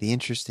day, the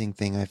interesting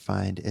thing I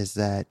find is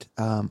that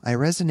I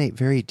resonate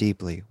very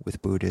deeply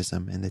with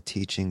Buddhism and the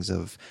teachings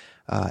of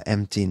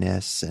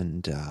emptiness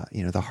and,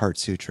 the Heart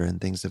Sutra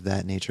and things of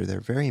that nature.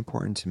 They're very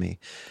important to me.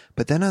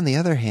 But then on the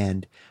other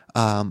hand,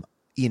 the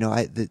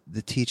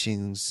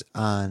teachings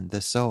on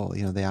the soul,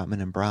 the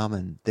Atman and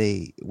Brahman,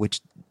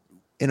 which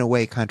in a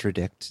way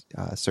contradict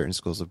certain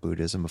schools of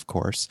Buddhism, of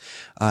course,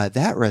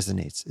 that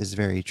resonates, is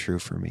very true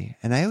for me.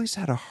 And I always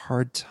had a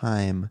hard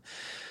time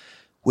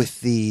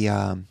with the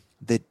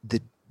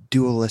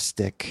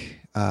dualistic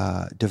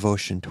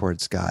devotion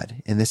towards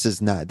God. And this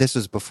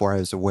was before I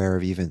was aware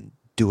of even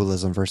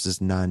dualism versus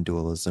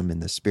non-dualism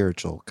in the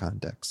spiritual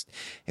context.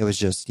 It was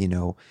just,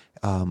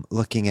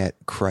 looking at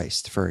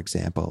Christ, for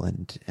example,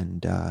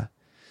 and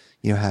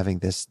having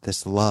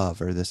this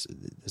love or this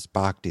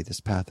bhakti,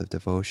 this path of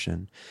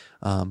devotion.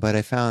 But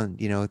I found,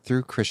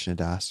 through Krishna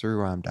Das,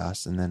 through Ram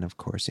Das, and then of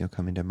course,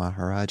 coming to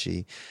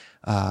Maharaji,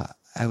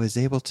 I was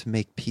able to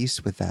make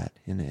peace with that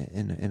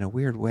in a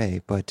weird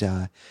way. But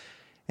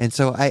and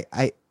so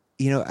I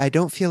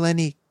don't feel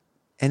any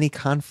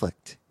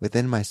conflict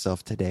within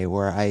myself today,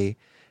 where I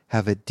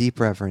have a deep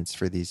reverence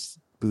for these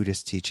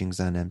Buddhist teachings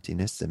on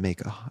emptiness that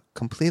make a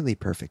completely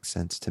perfect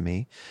sense to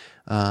me.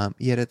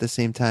 Yet at the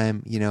same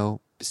time,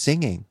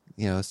 singing,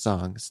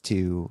 songs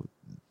to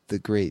the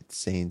great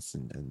saints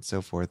and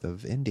so forth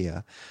of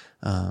India.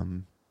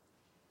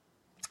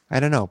 I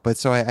don't know, but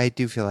so I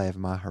do feel I have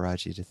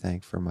Maharaji to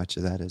thank for much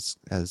of that,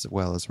 as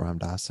well as Ram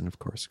Dass and of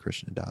course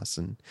Krishna Das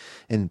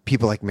and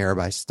people like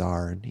Mirabai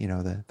Starr and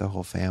the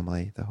whole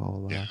family, the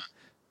whole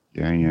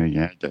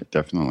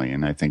definitely.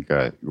 And I think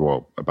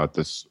about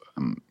this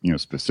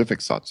specific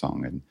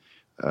satsang, and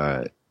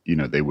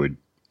they would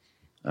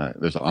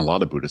there's a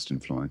lot of Buddhist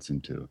influence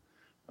into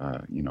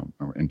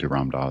into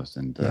Ram Dass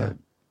and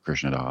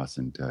Krishna Das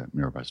and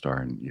Mirabai Starr,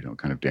 and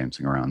kind of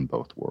dancing around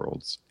both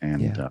worlds.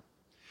 And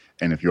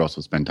if you also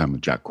spend time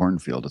with Jack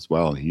Kornfield as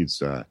well,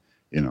 he's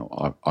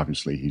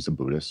obviously he's a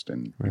Buddhist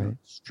and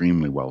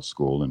extremely well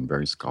schooled and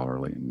very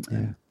scholarly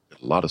and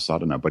a lot of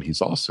sadhana, but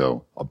he's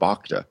also a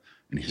bhakta,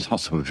 and he's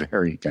also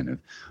very kind of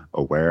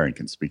aware and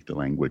can speak the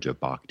language of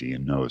bhakti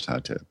and knows how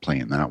to play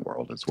in that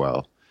world as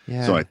well.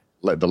 Yeah. So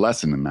the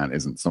lesson in that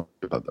isn't so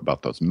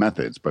about those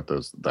methods, but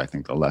I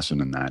think the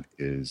lesson in that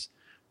is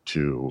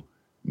to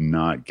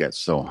not get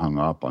so hung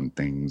up on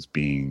things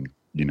being,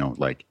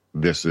 like,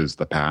 this is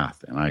the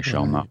path, and I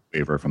shall not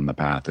waver from the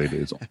path. It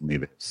is only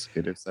this.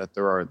 It is that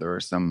there are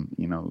some,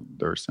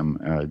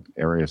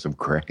 areas of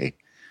gray,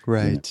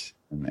 right?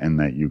 And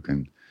that you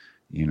can,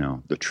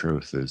 the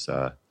truth is,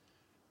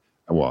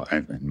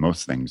 and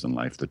most things in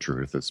life, the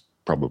truth is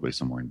probably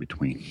somewhere in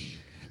between.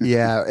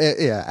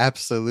 Yeah,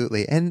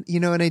 absolutely. And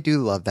and I do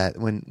love that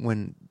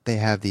when they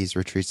have these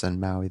retreats on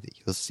Maui, that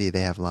you'll see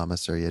they have Lama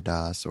Surya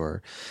Das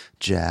or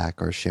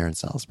Jack or Sharon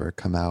Salzberg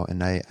come out,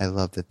 and I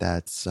love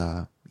that's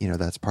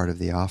that's part of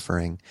the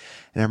offering.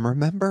 And I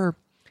remember,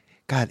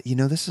 God,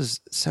 this was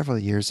several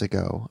years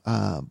ago,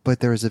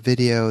 but there was a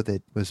video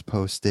that was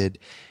posted,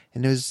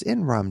 and it was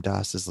in Ram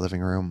Dass's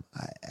living room.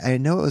 I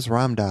know it was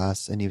Ram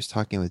Dass, and he was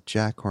talking with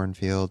Jack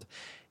Kornfield,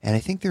 and I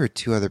think there were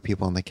two other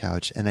people on the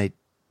couch, and I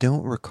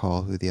don't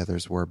recall who the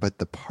others were, but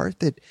the part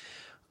that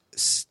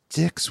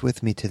sticks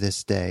with me to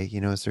this day,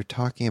 as they're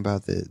talking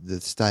about the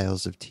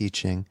styles of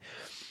teaching,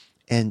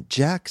 and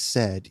Jack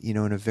said, in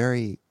a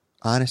very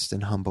honest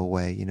and humble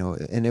way,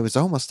 and it was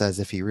almost as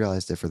if he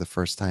realized it for the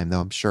first time,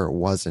 though I'm sure it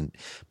wasn't,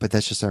 but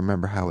that's just, I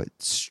remember how it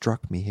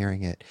struck me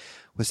hearing it,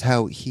 was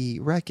how he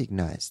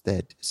recognized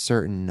that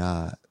certain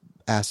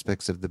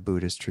aspects of the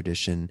Buddhist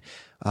tradition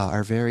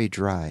are very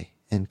dry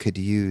and could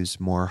use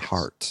more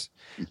heart.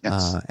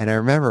 Yes. And I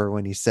remember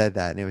when he said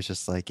that, and it was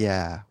just like,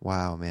 yeah,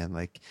 wow, man,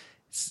 like,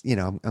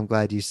 I'm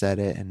glad you said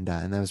it, and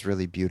that was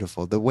really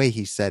beautiful. The way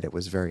he said it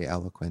was very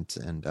eloquent,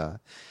 and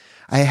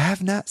I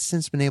have not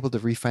since been able to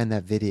refine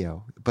that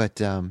video, but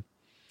I'm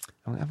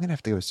going to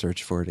have to go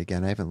search for it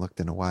again. I haven't looked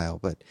in a while,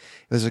 but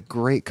it was a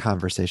great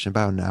conversation,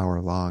 about an hour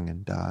long,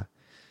 and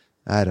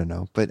I don't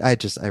know, but I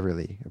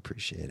really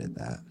appreciated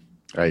that.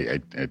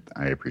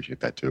 I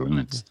appreciate that too, and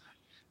it's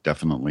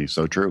definitely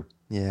so true.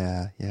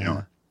 Yeah.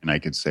 And I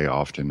could say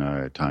often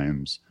at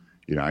times,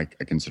 I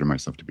consider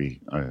myself to be,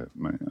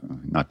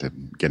 not to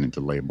get into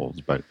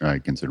labels, but I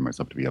consider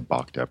myself to be a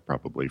bhakta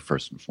probably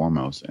first and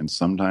foremost. And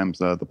sometimes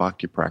the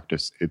bhakti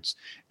practice,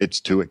 it's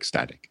too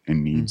ecstatic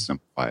and needs some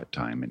quiet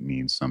time. It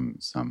needs some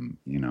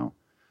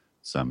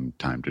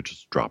time to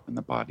just drop in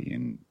the body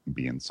and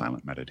be in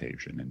silent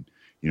meditation. And,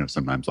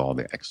 sometimes all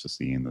the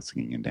ecstasy and the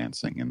singing and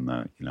dancing and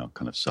the,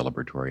 kind of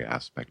celebratory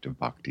aspect of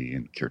bhakti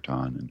and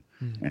kirtan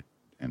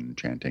and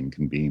chanting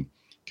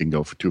can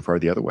go too far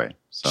the other way.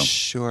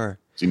 Sure.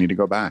 So you need to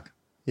go back.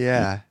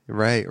 Yeah,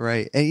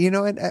 right. And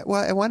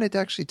I wanted to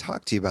actually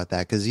talk to you about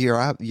that, because you're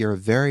a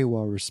very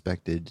well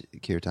respected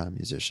kirtan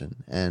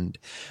musician, and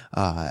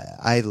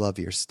I love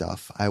your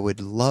stuff. I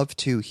would love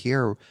to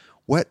hear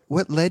what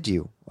led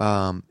you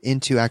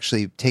into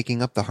actually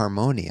taking up the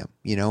harmonium,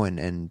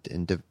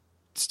 and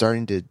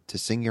starting to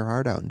sing your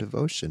heart out in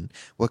devotion.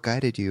 What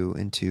guided you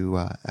into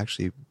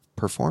actually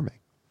performing?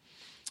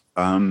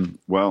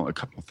 Well, a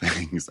couple of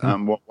things.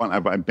 One,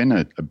 I've been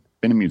a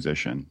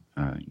musician.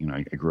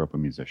 I grew up a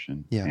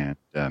musician, and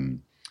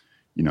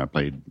I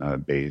played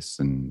bass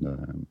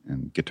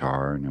and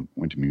guitar, and I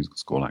went to music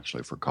school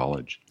actually for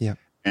college. Yeah,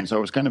 and so I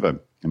was kind of a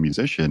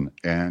musician.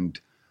 And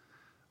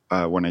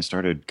when I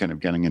started kind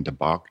of getting into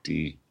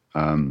bhakti,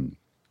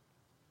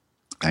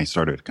 I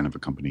started kind of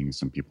accompanying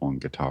some people on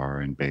guitar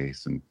and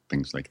bass and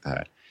things like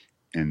that.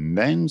 And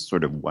then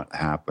sort of what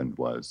happened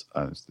was,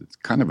 it's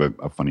kind of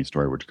a funny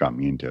story, which got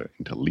me into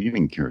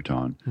leading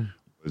kirtan,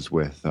 was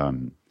with,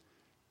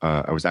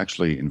 I was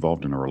actually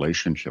involved in a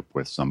relationship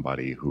with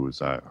somebody who's,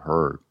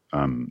 her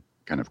kind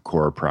of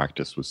core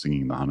practice was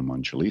singing the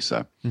Hanuman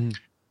Chalisa.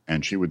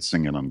 And she would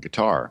sing it on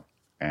guitar.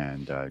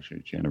 And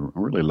she had a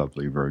really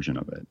lovely version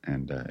of it.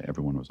 And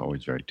everyone was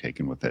always very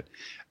taken with it.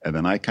 And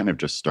then I kind of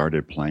just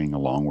started playing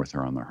along with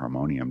her on the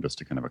harmonium just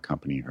to kind of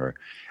accompany her.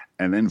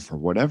 And then for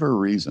whatever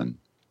reason,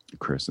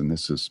 Chris, and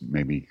this is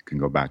maybe can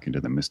go back into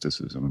the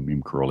mysticism of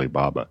Neem Karoli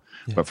Baba,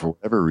 but for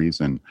whatever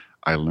reason,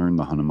 I learned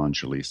the Hanuman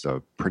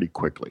Chalisa pretty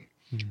quickly.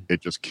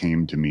 It just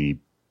came to me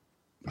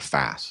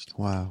fast.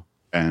 Wow.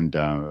 And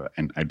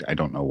I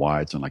don't know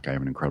why. It's not like I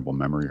have an incredible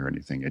memory or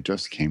anything. It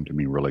just came to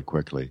me really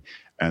quickly.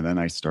 And then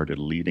I started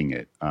leading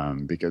it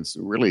because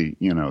really,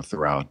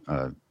 throughout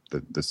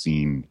the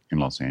scene in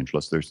Los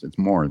Angeles, it's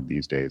more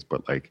these days,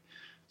 but like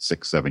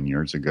 6-7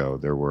 years ago,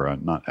 there were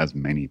not as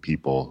many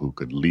people who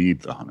could lead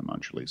the Hanuman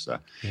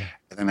Chalisa. Yeah.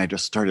 And then I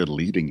just started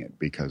leading it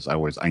because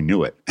I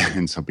knew it.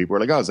 And so people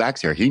were like, oh,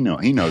 Zach's here. He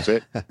knows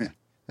it.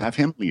 Have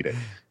him lead it.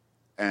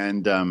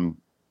 And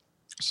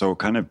so it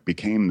kind of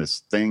became this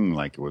thing,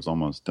 like it was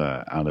almost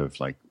out of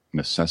like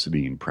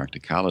necessity and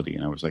practicality.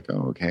 And I was like,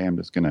 oh, okay, I'm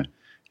just going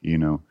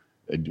to,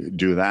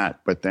 do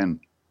that. But then,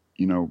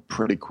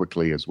 pretty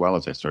quickly, as well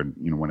as I started,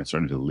 when I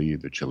started to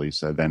lead the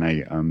Chalisa, then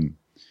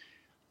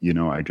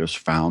I just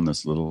found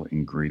this little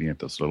ingredient,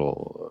 this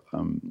little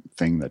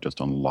thing that just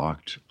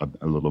unlocked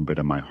a little bit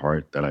of my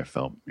heart that I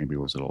felt maybe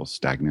was a little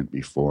stagnant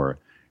before,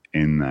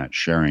 in that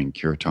sharing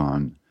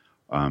kirtan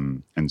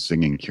and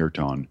singing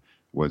kirtan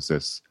was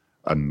this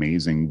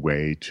amazing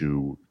way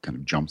to kind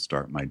of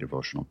jumpstart my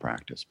devotional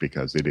practice,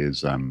 because it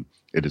is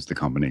the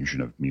combination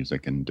of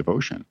music and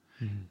devotion.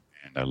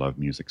 And I love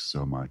music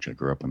so much. I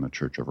grew up in the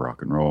Church of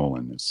Rock and Roll,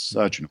 and it's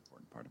such an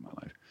important part of my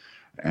life.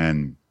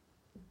 And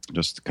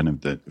just kind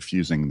of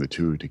fusing the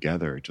two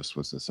together, it just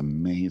was this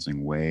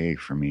amazing way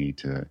for me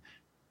to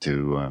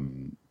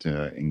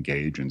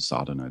engage in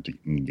sadhana, to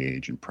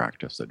engage in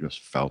practice that just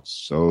felt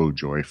so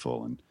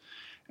joyful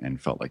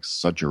and felt like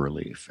such a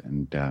relief.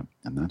 And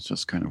that's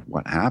just kind of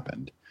what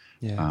happened.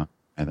 Yeah.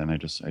 And then I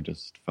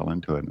just fell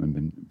into it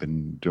and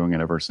been doing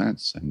it ever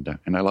since.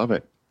 And I love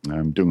it.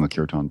 I'm doing a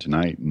kirtan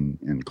tonight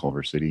in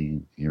Culver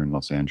City here in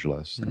Los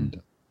Angeles. And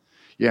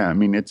yeah, I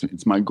mean,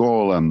 it's my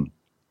goal.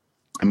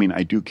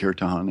 I do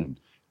kirtan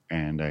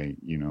and I,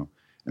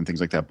 and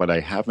things like that, but I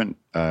haven't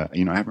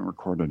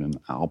recorded an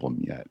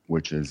album yet,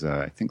 which is,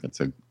 I think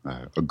that's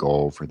a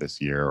goal for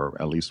this year, or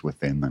at least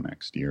within the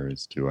next year,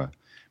 is to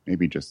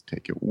maybe just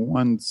take it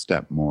one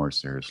step more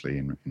seriously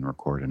and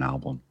record an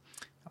album.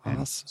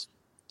 Awesome.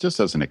 Just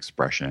as an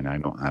expression. I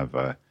don't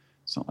have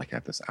it's not like I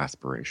have this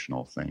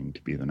aspirational thing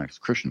to be the next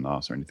Christian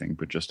Loss or anything,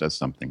 but just as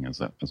something, as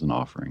an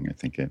offering. I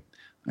think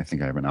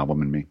I have an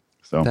album in me.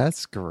 So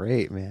that's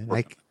great, man.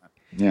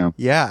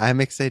 Yeah, I'm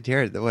excited to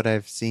hear it. What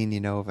I've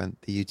seen, on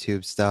the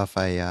YouTube stuff,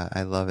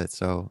 I love it.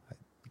 So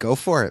go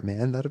for it,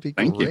 man. That'll be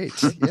Thank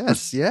great. You.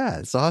 Yes, yeah,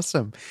 it's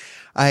awesome.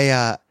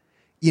 I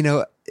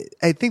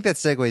think that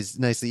segues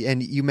nicely.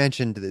 And you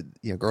mentioned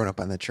that, growing up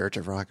on the Church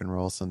of Rock and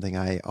Roll, something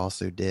I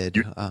also did.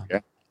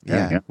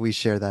 Yeah, we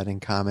share that in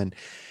common.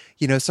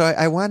 So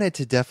I wanted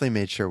to definitely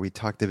make sure we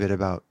talked a bit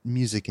about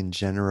music in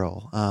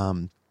general,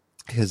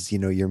 because,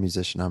 you're a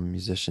musician, I'm a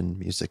musician,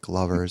 music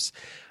lovers.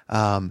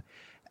 I'm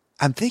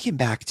thinking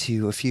back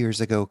to a few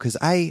years ago, because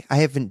I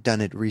haven't done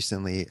it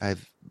recently.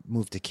 I've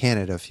moved to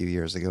Canada a few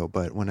years ago,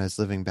 but when I was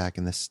living back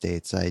in the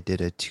States, I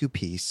did a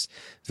 2-piece,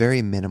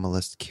 very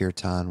minimalist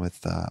kirtan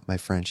with my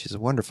friend. She's a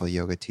wonderful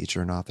yoga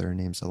teacher and author. Her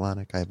name's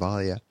Alana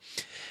Kaivalia.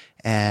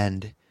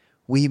 And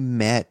we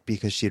met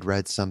because she had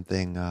read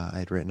something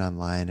I'd written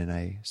online, and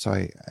I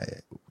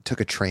took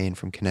a train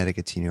from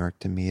Connecticut to New York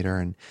to meet her,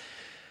 and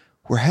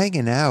we're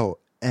hanging out.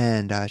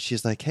 And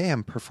she's like, hey,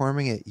 I'm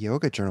performing at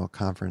Yoga Journal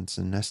Conference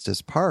in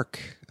Estes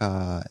Park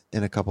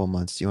in a couple of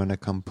months. Do you want to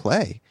come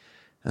play?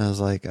 And I was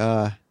like,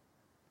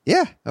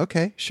 yeah,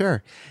 okay,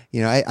 sure.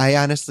 I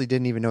honestly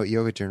didn't even know what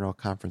Yoga Journal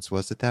Conference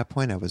was at that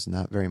point. I was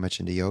not very much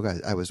into yoga.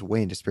 I was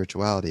way into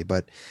spirituality,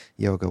 but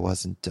yoga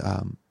wasn't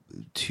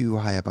too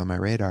high up on my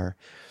radar.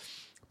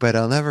 But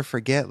I'll never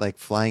forget, like,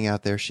 flying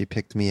out there, she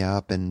picked me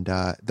up, and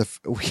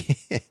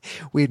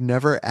we'd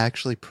never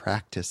actually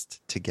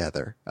practiced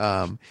together.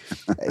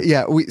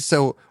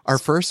 So our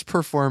first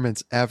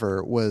performance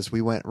ever was,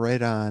 we went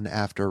right on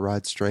after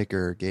Rod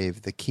Stryker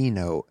gave the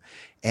keynote,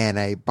 and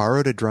I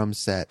borrowed a drum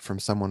set from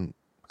someone.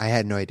 I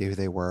had no idea who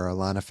they were.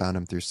 Alana found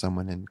them through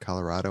someone in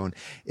Colorado, and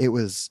it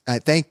was,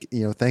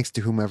 thanks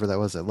to whomever that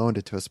was that loaned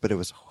it to us, but it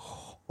was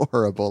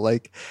horrible.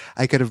 Like,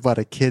 I could have bought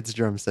a kid's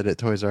drum set at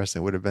Toys R Us,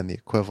 and it would have been the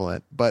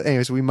equivalent. But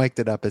anyways, we mic'd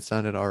it up. It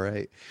sounded all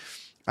right.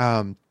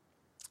 And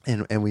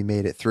we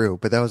made it through.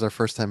 But that was our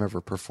first time ever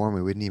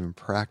performing. We didn't even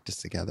practice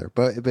together.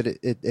 But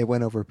it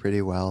went over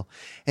pretty well.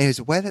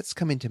 Anyways, why that's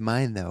coming to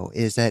mind, though,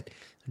 is that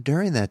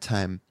during that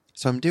time,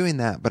 so I'm doing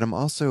that, but I'm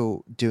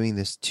also doing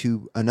this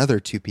another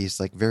 2-piece,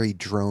 like very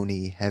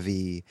droney,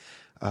 heavy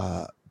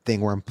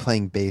thing where I'm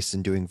playing bass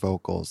and doing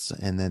vocals,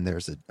 and then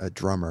there's a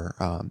drummer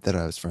that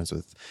I was friends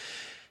with.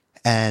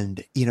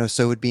 And,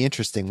 so it would be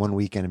interesting. One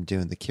weekend I'm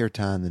doing the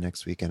kirtan, the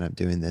next weekend I'm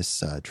doing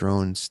this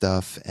drone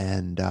stuff.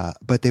 And,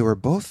 but they were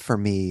both for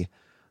me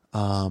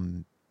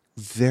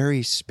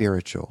very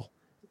spiritual.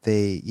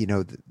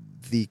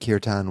 The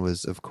kirtan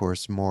was, of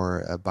course,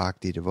 more a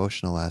bhakti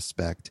devotional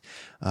aspect,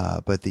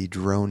 but the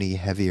droney,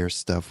 heavier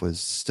stuff was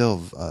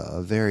still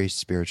a very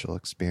spiritual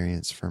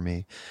experience for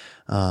me.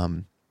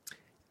 And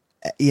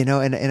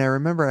I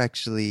remember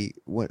actually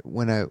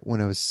when I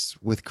was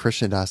with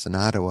Krishnadas in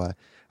Ottawa,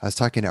 I was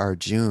talking to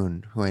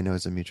Arjun, who I know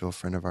is a mutual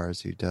friend of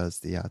ours who does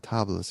the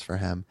tablas for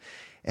him,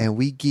 and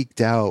we geeked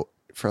out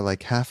for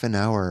like half an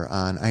hour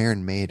on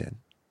Iron Maiden,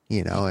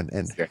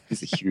 and Yeah,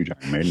 he's a huge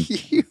Iron Maiden.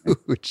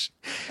 huge.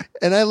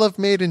 And I love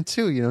Maiden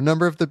too.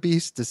 Number of the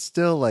Beast is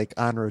still like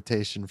on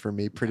rotation for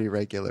me pretty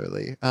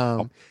regularly.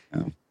 Yeah.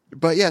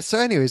 But yeah, so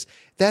anyways,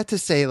 that to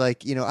say,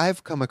 like,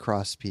 I've come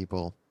across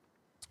people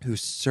who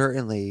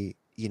certainly,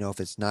 if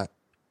it's not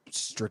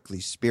strictly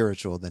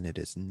spiritual, then it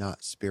is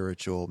not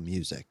spiritual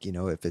music.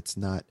 If it's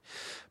not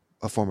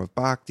a form of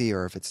bhakti,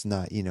 or if it's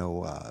not,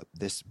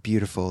 this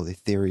beautiful,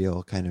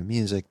 ethereal kind of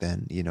music,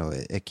 then,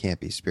 it can't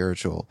be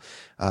spiritual,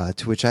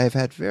 to which I have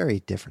had very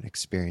different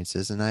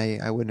experiences. And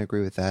I wouldn't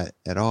agree with that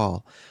at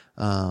all.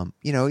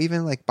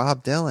 Even like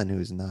Bob Dylan,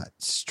 who's not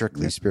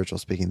strictly spiritual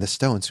speaking, the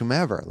Stones,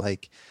 whomever,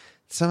 like,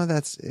 some of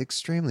that's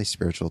extremely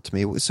spiritual to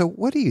me. So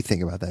what do you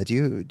think about that?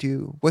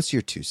 What's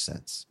your 2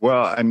 cents?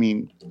 Well, I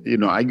mean,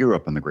 I grew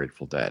up on the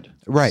Grateful Dead.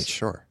 Right.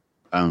 Sure.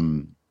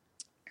 And,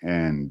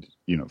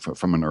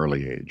 from an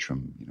early age,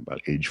 from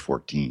about age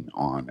 14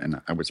 on,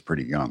 and I was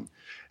pretty young.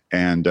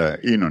 And,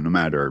 no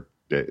matter,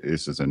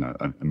 this isn't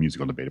a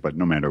musical debate, but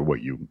no matter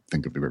what you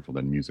think of the Grateful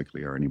Dead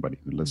musically, or anybody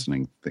who's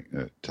listening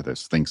to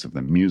this thinks of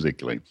them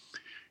musically,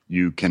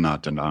 you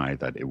cannot deny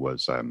that it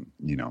was,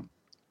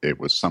 it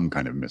was some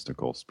kind of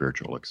mystical,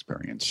 spiritual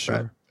experience.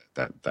 Sure.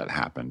 that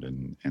happened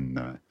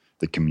in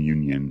the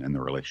communion and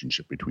the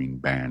relationship between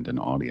band and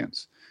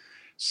audience.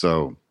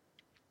 So,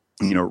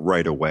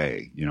 right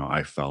away,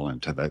 I fell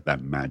into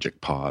that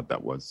magic pod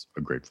that was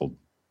a Grateful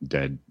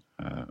Dead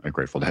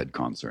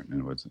concert, and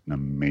it was an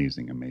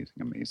amazing,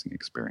 amazing, amazing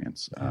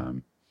experience.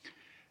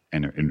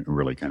 And it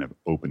really kind of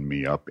opened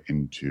me up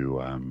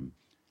into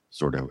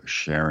sort of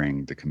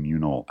sharing the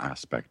communal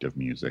aspect of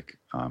music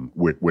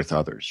with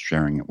others,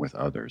 sharing it with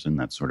others, and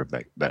that's sort of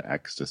that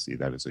ecstasy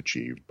that is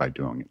achieved by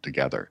doing it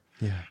together,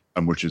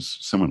 which is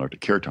similar to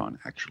kirtan,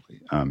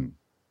 actually. A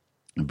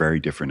very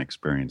different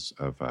experience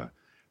of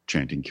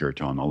chanting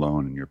kirtan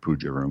alone in your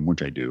puja room,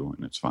 which I do,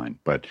 and it's fine.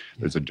 But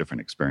there's a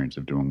different experience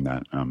of doing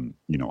that,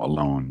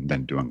 alone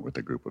than doing it with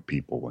a group of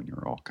people when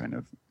you're all kind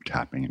of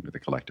tapping into the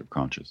collective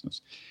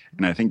consciousness.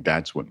 And I think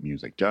that's what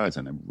music does,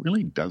 and it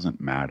really doesn't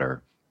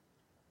matter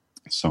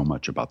so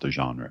much about the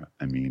genre.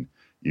 I mean,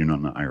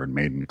 an Iron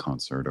Maiden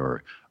concert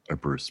or a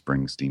Bruce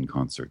Springsteen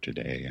concert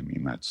today, I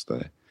mean,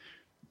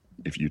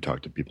 if you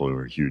talk to people who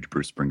are huge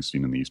Bruce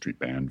Springsteen and the E Street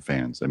Band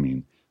fans, I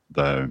mean,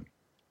 the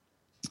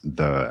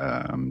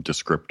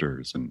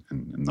descriptors and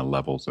the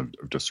levels of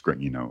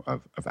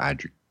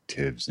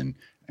adjectives and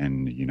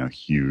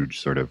huge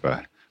sort of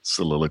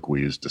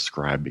soliloquies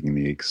describing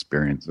the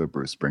experience of a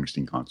Bruce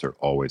Springsteen concert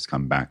always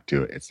come back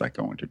to it's like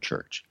going to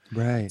church.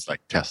 Right. It's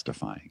like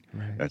testifying.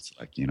 Right. That's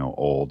like,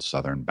 old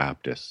Southern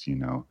Baptists,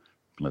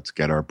 let's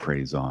get our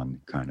praise on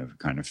kind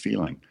of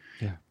feeling.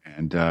 Yeah.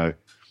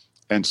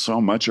 And so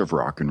much of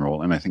rock and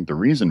roll, and I think the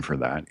reason for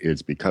that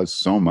is because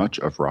so much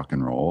of rock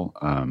and roll,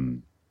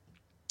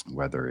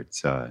 whether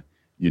it's,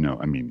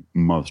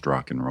 most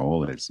rock and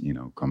roll is,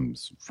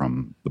 comes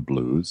from the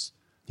blues.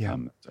 Yeah.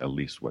 At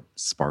least what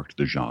sparked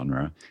the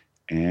genre.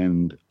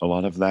 And a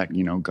lot of that,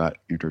 got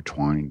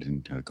intertwined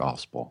into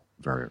gospel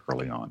very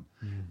early on.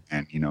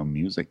 And,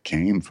 music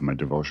came from a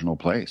devotional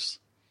place.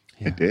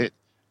 Yeah. It did.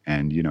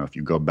 And, if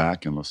you go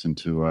back and listen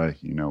to,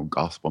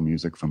 gospel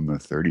music from the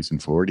 30s and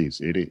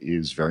 40s, it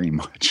is very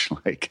much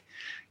like,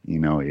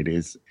 it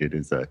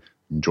is a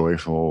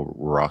joyful,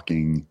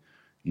 rocking,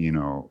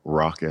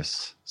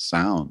 raucous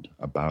sound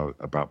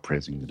about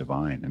praising the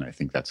divine. And I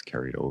think that's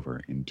carried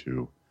over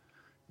into,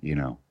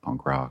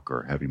 punk rock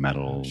or heavy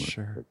metal,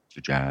 sure,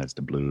 to jazz,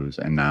 to blues,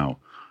 and now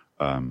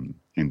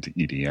into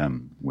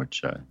EDM,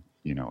 which, a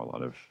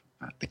lot of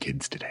the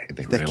kids today,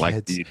 they really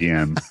like the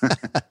EDM.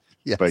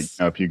 Yes. But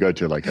if you go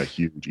to like a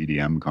huge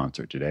EDM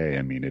concert today,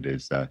 I mean, it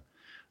is, some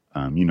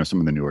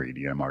of the newer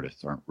EDM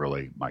artists aren't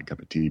really my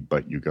cup of tea,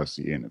 but you go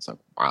see it and it's like,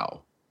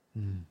 wow,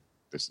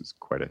 this is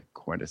quite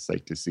a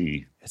sight to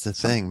see. It's a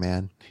thing,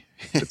 man.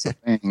 It's a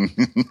thing.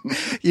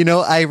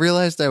 I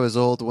realized I was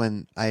old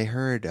when I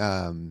heard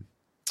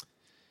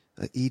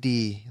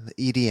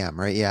EDM,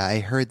 right? Yeah, I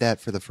heard that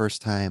for the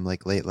first time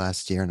like late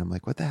last year, and I'm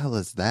like, what the hell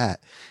is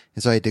that?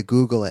 And so I had to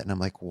Google it, and I'm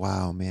like,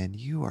 wow, man,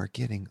 you are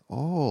getting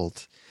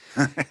old.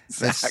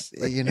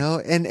 Exactly.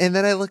 And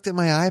then I looked at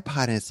my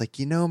iPod, and it's like,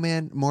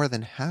 man, more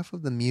than half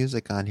of the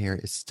music on here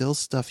is still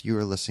stuff you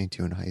were listening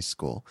to in high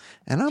school,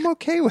 and I'm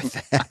okay with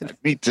that.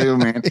 Me too,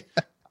 man.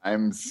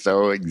 I'm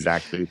so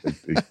exactly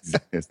the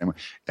same way.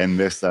 And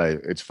this,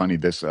 it's funny.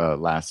 This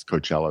last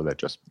Coachella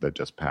that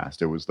just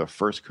passed. It was the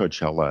first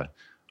Coachella,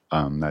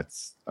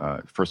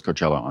 first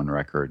Coachella on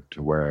record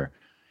to where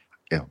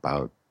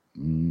about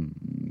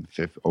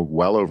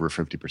well over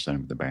 50%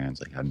 of the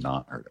bands I had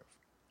not heard of.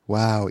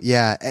 Wow.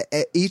 Yeah.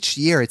 Each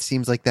year it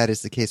seems like that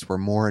is the case where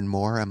more and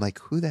more I'm like,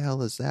 who the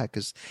hell is that?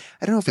 Because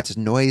I don't know if it's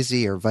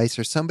noisy or vice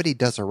or somebody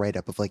does a write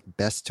up of like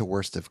best to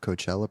worst of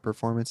Coachella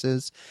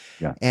performances.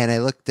 Yeah. And I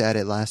looked at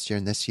it last year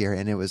and this year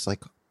and it was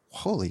like,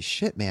 holy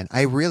shit, man.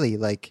 I really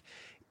like,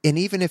 and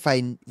even if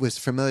I was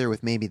familiar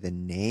with maybe the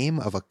name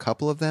of a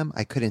couple of them,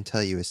 I couldn't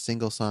tell you a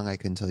single song. I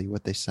couldn't tell you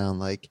what they sound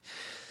like.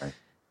 Right.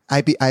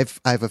 I've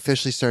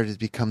officially started to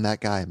become that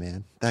guy,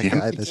 man. That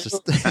guy that's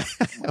just.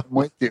 I'm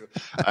with you.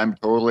 I'm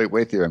totally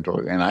with you.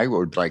 And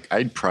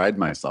I'd pride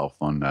myself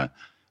on,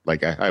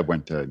 I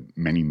went to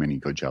many, many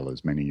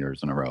Coachellas many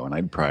years in a row, and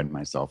I'd pride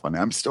myself on,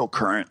 I'm still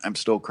current. I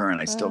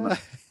still know.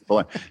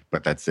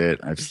 But that's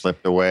it. I've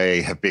slipped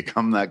away. I've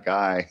become that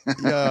guy.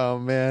 Oh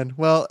man.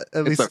 Well,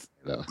 at least,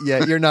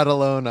 yeah, you're not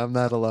alone. I'm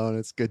not alone.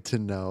 It's good to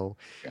know.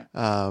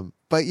 Yeah.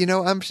 But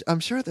I'm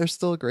sure there's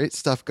still great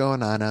stuff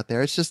going on out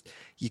there. It's just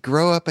you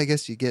grow up, I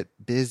guess you get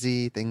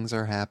busy, things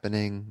are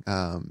happening.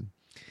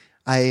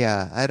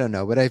 I don't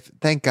know, but I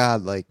thank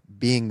God, like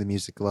being the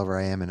music lover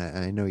I am, and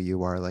I know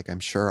you are. Like I'm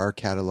sure our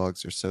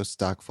catalogs are so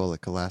stock full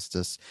it could last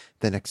us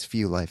the next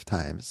few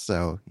lifetimes.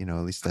 So at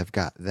least I've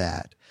got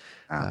that.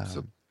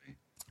 Absolutely.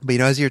 But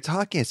as you're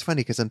talking, it's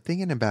funny because I'm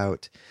thinking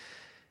about.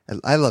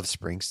 I love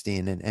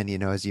Springsteen,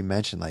 and as you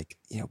mentioned, like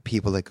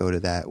people that go to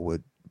that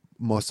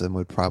most of them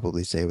would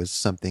probably say it was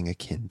something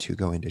akin to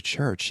going to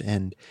church.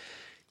 And,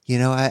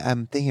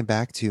 I'm thinking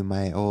back to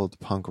my old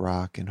punk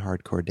rock and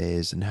hardcore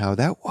days and how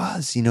that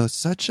was,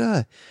 such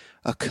a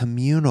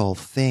communal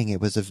thing.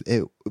 It was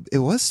it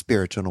was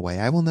spiritual in a way.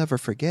 I will never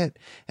forget.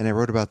 And I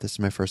wrote about this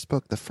in my first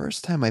book. The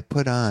first time I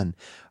put on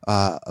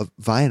a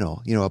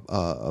vinyl,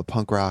 a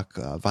punk rock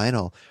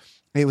vinyl,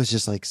 it was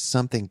just like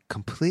something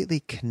completely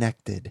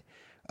connected.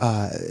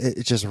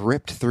 It just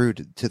ripped through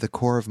to the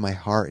core of my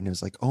heart, and it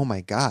was like, oh my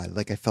God,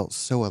 like I felt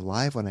so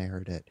alive when I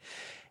heard it.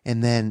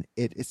 And then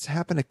it's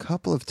happened a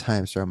couple of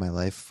times throughout my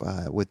life.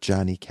 With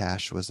Johnny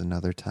Cash was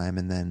another time,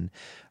 and then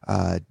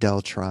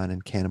Deltron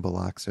and Cannibal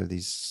Ox are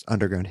these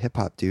underground hip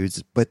hop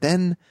dudes. But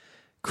then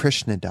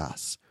Krishna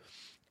Das,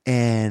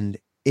 and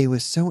it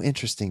was so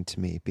interesting to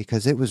me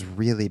because it was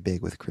really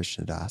big with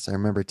Krishna Das. I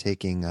remember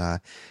taking,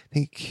 I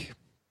think.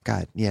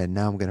 God, yeah,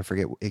 now I'm going to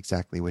forget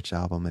exactly which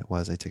album it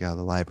was I took out of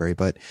the library,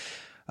 but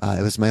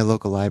it was my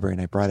local library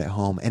and I brought it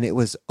home. And it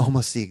was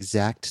almost the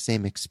exact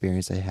same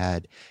experience I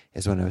had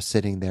as when I was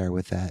sitting there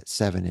with that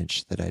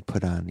 7-inch that I'd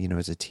put on,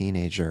 as a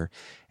teenager.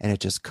 And it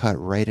just cut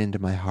right into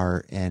my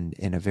heart and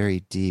in a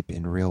very deep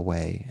and real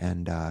way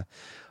and a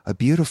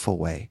beautiful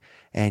way.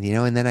 And,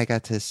 and then I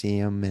got to see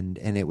him and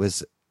it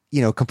was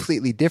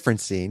completely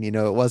different scene.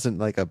 It wasn't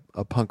like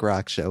a punk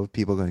rock show with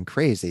people going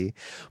crazy,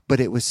 but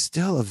it was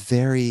still a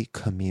very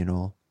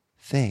communal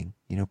thing,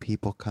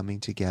 people coming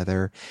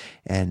together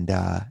and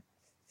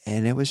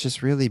it was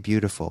just really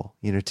beautiful,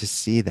 to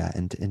see that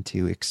and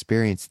to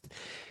experience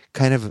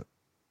kind of,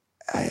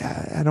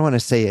 I don't want to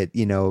say it,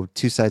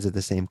 two sides of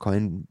the same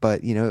coin,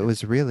 but, it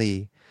was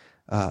really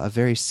a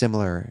very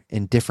similar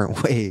in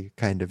different way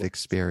kind of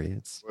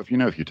experience. Well,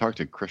 if you talk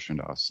to Christian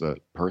Das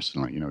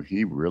personally,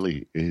 he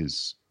really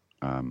is,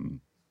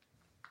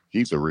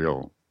 he's a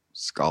real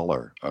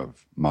scholar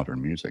of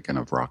modern music and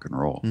of rock and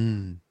roll.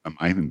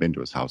 I haven't been to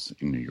his house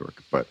in New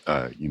York, but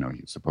he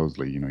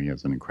supposedly, he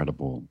has an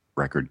incredible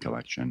record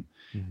collection,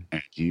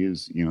 and he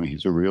is,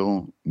 he's a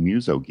real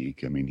muso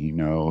geek. I mean, he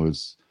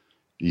knows,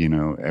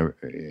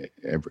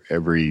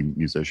 every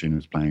musician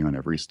who's playing on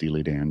every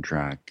Steely Dan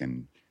track,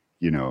 and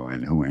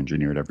and who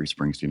engineered every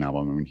Springsteen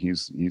album. I mean,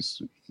 he's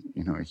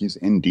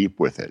in deep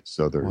with it.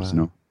 So there's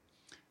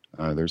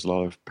there's a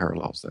lot of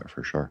parallels there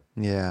for sure.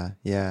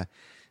 Yeah.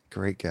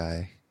 Great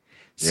guy.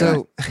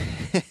 So,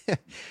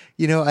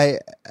 I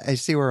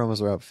see we're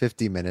almost about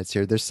 50 minutes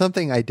here. There's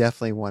something I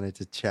definitely wanted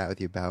to chat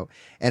with you about.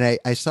 And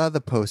I saw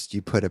the post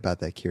you put about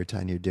that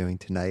kirtan you're doing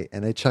tonight.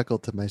 And I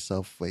chuckled to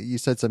myself. You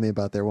said something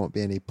about there won't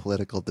be any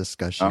political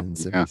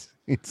discussions in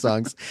these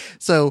songs.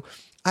 So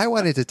I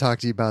wanted to talk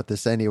to you about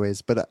this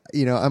anyways, but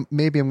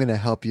maybe I'm going to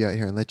help you out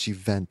here and let you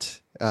vent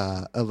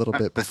a little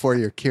bit before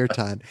your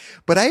kirtan.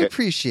 But I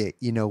appreciate,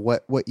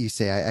 what you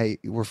say.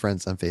 We're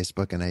friends on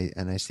Facebook,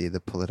 and I see the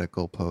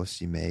political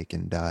posts you make,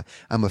 and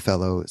I'm a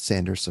fellow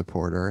Sanders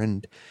supporter,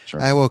 and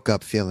sure. I woke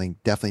up feeling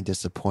definitely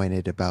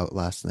disappointed about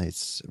last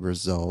night's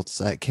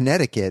results.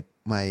 Connecticut,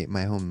 my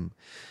home.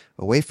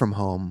 Away from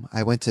home,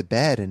 I went to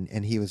bed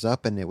and he was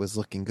up and it was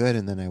looking good,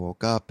 and then I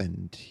woke up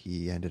and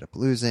he ended up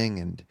losing,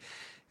 and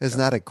it was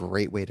not a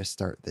great way to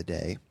start the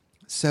day.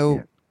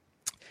 So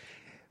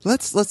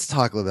let's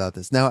talk a little about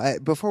this. Now,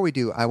 before we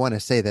do, I want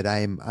to say that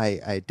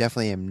I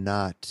definitely am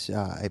not,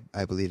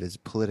 I believe, as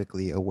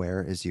politically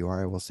aware as you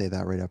are. I will say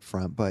that right up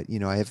front. But,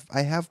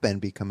 I have been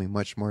becoming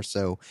much more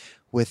so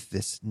with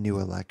this new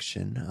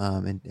election,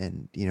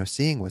 and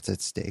seeing what's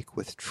at stake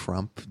with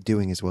Trump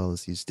doing as well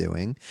as he's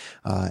doing,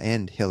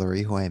 and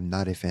Hillary, who I am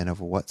not a fan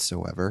of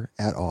whatsoever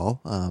at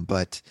all.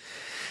 But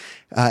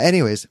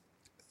anyways,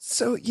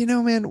 so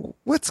man,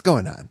 what's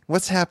going on?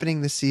 What's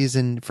happening this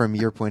season from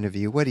your point of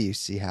view? What do you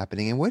see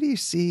happening, and what do you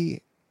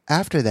see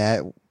after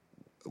that?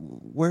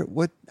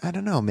 What I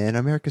don't know, man.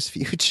 America's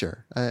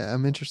future.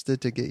 I'm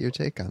interested to get your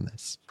take on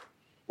this.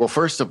 Well,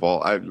 first of all,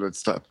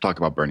 let's talk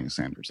about Bernie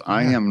Sanders. Yeah.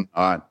 I am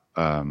not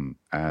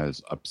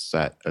as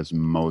upset as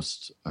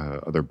most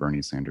other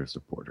Bernie Sanders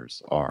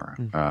supporters are.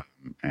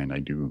 And I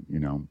do,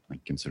 I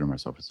consider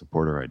myself a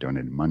supporter. I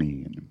donated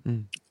money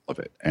and love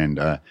it. And,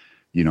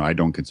 I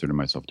don't consider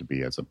myself to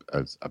be as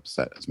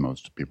upset as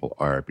most people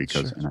are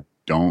because, and I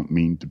don't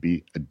mean to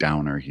be a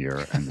downer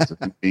here and this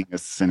isn't being a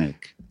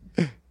cynic,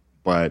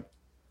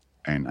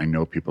 and I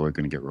know people are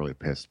going to get really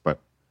pissed,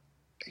 but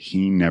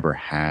he never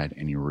had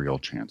any real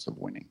chance of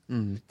winning.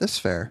 That's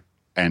fair.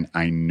 And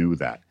I knew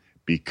that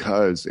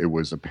because it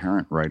was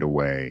apparent right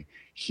away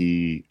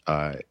he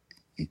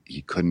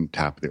couldn't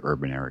tap the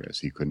urban areas.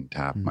 He couldn't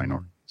tap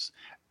minorities.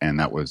 And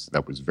that was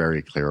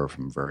very clear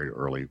from very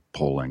early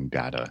polling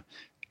data.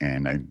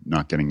 And I'm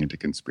not getting into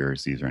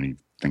conspiracies or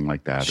anything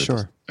like that.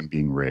 Sure. Or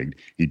being rigged.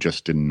 He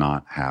just did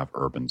not have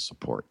urban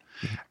support.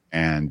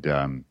 And,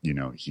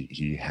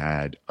 he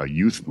had a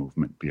youth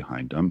movement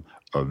behind him,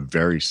 a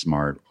very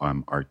smart,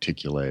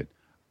 articulate,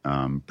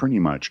 pretty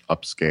much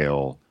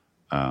upscale,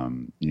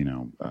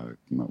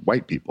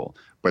 white people.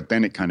 But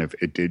then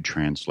it did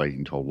translate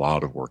into a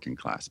lot of working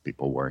class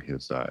people where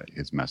his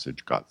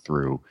message got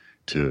through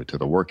to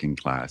the working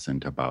class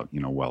and to about,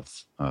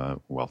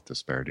 wealth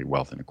disparity,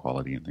 wealth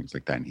inequality and things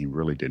like that. And he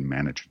really did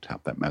manage to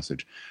tap that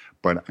message.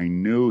 But I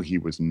knew he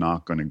was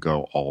not going to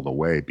go all the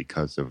way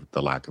because of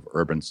the lack of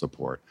urban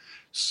support.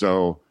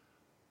 So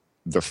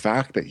the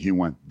fact that he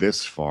went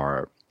this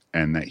far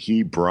and that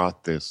he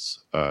brought this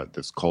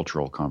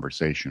cultural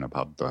conversation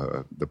about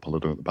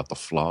about the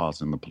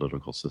flaws in the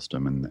political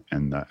system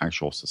and the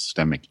actual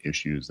systemic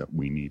issues that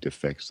we need to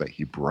fix, that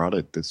he brought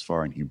it this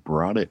far and he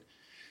brought it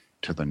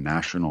to the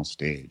national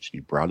stage.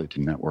 He brought it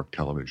to network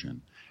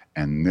television,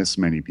 and this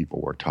many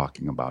people were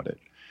talking about it.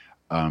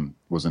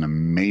 Was an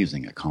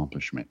amazing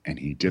accomplishment, and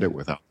he did it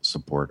without the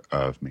support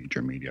of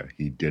major media.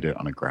 He did it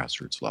on a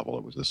grassroots level.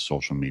 It was a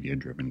social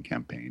media-driven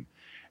campaign,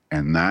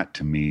 and that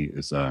to me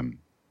is an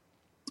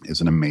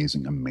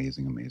amazing,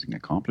 amazing, amazing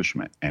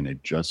accomplishment. And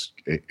it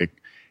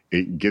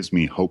gives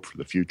me hope for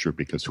the future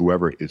because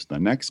whoever is the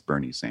next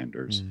Bernie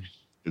Sanders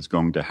is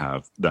going to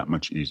have that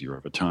much easier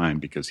of a time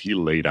because he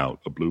laid out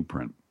a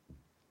blueprint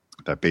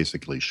that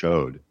basically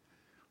showed,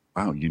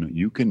 wow,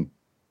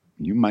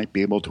 you might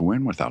be able to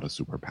win without a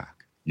super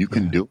PAC. You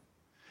can do it.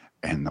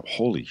 And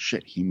holy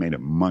shit, he made it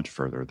much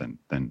further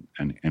than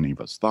any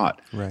of us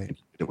thought. Right. And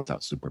he did it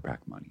without super PAC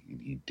money,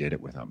 and he did it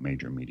without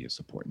major media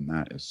support. And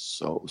that is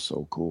so,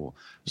 so cool.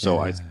 So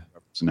I think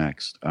what's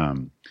next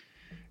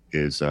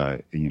is,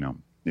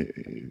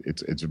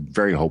 it's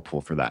very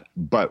hopeful for that.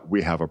 But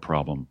we have a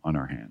problem on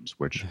our hands,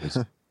 which is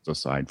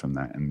aside from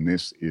that. And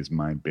this is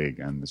my big,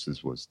 and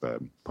was the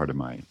part of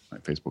my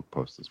Facebook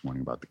post this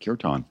morning about the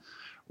Kirtan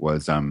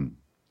was,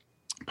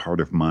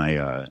 part of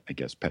my,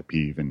 pet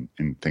peeve and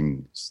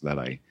things that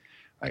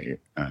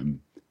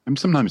I'm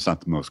sometimes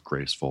not the most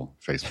graceful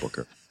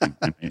Facebooker,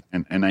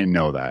 and I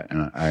know that,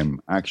 and I'm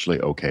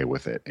actually okay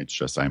with it. It's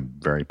just I'm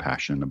very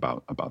passionate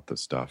about this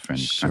stuff, and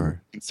I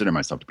consider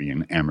myself to be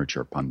an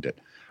amateur pundit.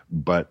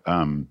 But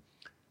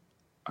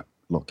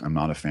look, I'm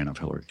not a fan of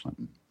Hillary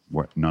Clinton.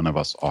 None of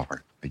us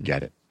are. I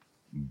get it,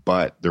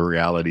 but the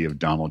reality of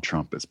Donald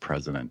Trump as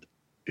president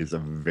is a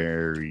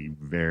very,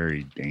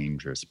 very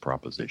dangerous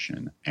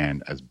proposition.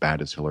 And as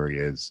bad as Hillary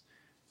is,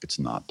 it's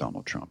not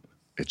Donald Trump.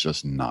 It's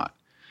just not.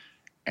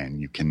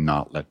 And you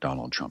cannot let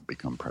Donald Trump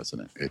become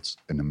president. It's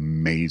an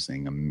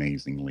amazing,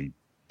 amazingly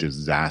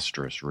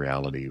disastrous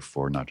reality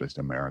for not just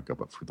America,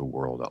 but for the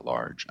world at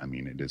large. I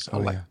mean, it is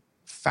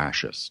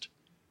fascist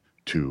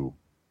to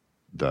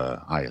the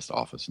highest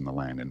office in the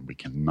land, and we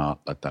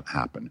cannot let that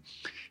happen.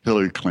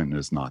 Hillary Clinton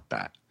is not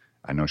that.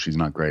 I know she's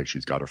not great.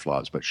 She's got her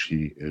flaws, but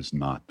she is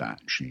not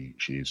that.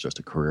 She's just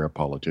a career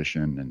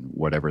politician and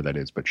whatever that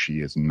is, but she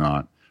is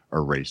not a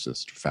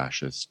racist,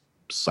 fascist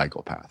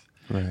psychopath.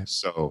 Right.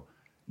 So,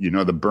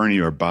 the Bernie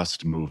or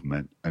bust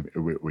movement,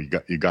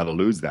 you got to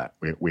lose that.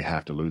 We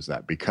have to lose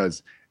that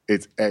because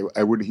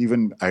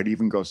I'd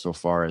even go so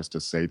far as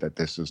to say that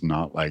this is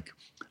not like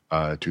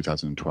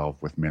 2012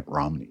 with Mitt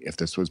Romney. If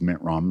this was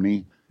Mitt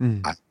Romney,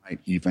 I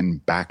might even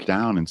back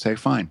down and say,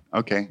 fine,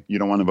 okay, you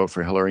don't want to vote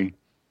for Hillary.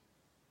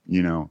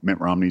 Mitt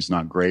Romney's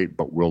not great,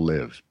 but we'll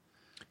live.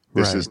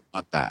 This is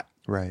not that.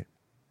 Right.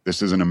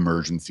 This is an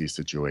emergency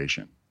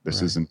situation.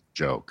 This isn't a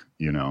joke.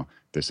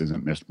 This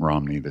isn't Mitt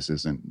Romney. This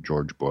isn't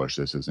George Bush.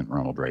 This isn't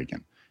Ronald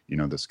Reagan.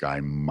 This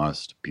guy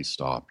must be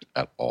stopped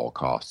at all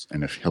costs.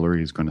 And if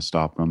Hillary is going to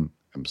stop him,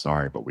 I'm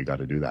sorry, but we got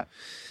to do that.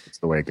 It's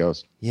the way it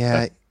goes.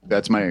 Yeah.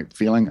 That's my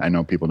feeling. I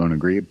know people don't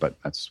agree, but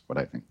that's what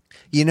I think.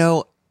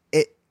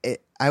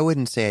 I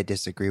wouldn't say I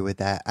disagree with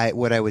that.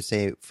 What I would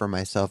say for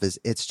myself is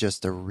it's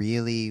just a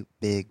really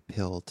big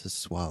pill to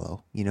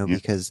swallow, Yeah,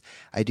 because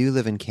I do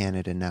live in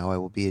Canada now. I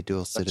will be a dual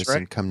that's citizen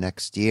right. come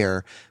next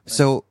year. Right.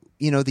 So,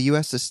 the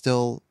US is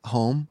still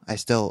home.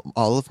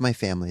 All of my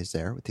family is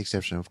there, with the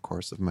exception, of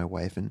course, of my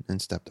wife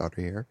and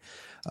stepdaughter here.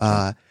 Sure.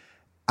 Uh,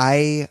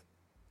 I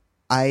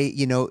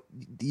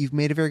you've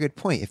made a very good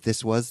point. If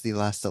this was the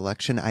last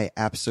election, I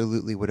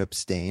absolutely would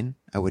abstain.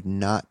 I would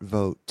not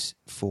vote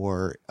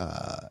for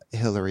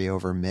Hillary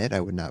over Mitt.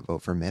 I would not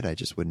vote for Mitt. I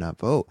just would not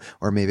vote.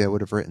 Or maybe I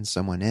would have written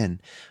someone in.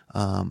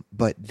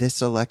 But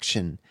this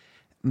election,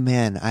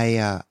 man,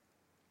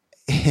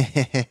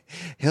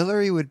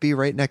 Hillary would be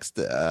right next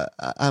to,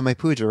 on my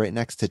puja, right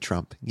next to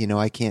Trump.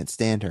 I can't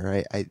stand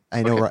her.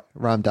 I know Okay.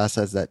 Ram Dass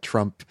has that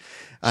Trump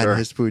on Sure.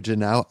 his puja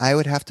now. I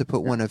would have to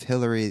put one of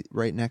Hillary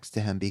right next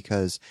to him,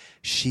 because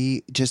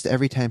she just,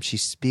 every time she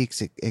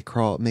speaks, it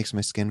makes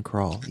my skin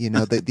crawl.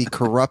 The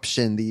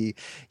corruption, I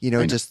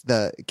know. just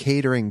the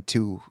catering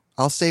to,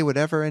 I'll say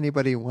whatever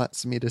anybody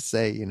wants me to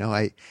say.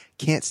 I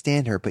can't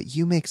stand her, but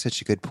you make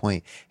such a good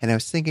point. And I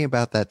was thinking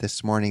about that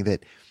this morning,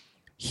 that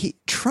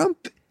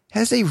Trump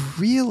has a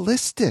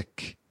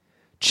realistic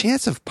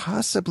chance of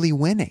possibly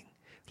winning.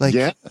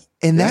 Yeah.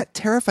 And Yeah. that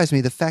terrifies me.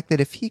 The fact that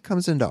if he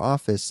comes into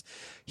office,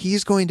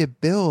 he's going to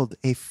build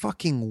a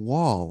fucking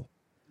wall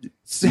Yeah.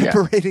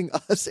 separating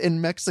us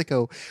and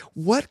Mexico.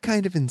 What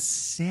kind of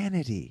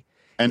insanity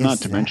And is not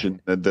to that?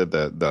 mention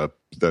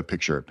the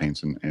picture it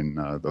paints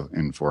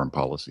in foreign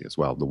policy as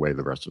well, the way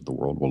the rest of the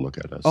world will look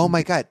at us. Oh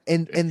my God.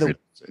 And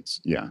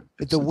It's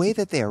the way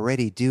that they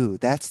already do,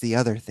 that's the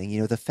other thing. The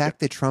yeah,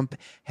 fact that Trump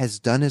has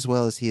done as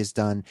well as he has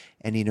done,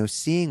 and,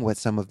 seeing what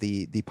some of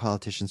the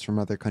politicians from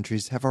other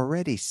countries have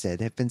already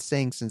said, have been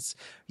saying since,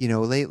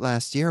 late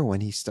last year when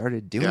he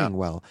started yeah. doing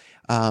well.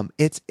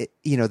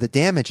 The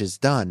damage is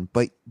done,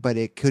 but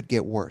it could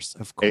get worse,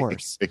 of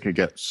course. It could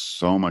get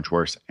so much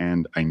worse.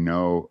 And I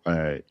know,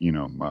 a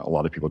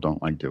lot of people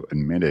don't like to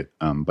admit it,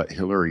 but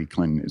Hillary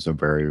Clinton is a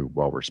very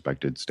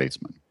well-respected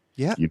statesman.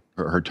 Yeah.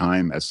 Her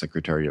time as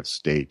Secretary of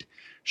State,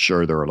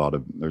 sure, there's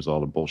a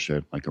lot of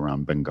bullshit like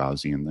around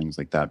Benghazi and things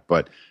like that,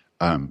 but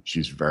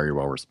she's very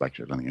well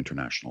respected on the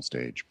international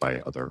stage by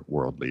other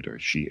world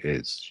leaders. She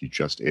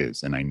just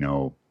is. And I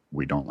know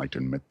we don't like to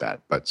admit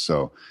that, but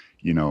so,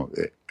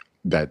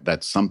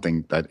 that's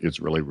something that is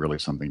really, really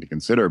something to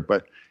consider.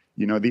 But,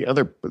 the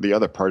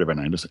other part of it,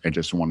 and I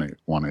just want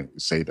to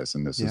say this,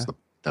 and this Yeah. is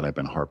that I've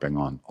been harping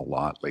on a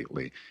lot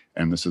lately.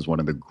 And this is one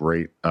of the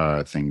great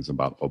things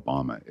about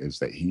Obama, is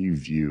that he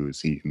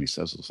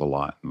says this a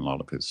lot in a lot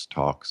of his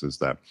talks, is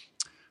that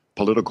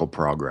political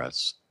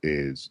progress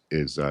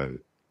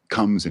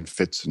comes in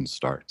fits and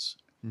starts.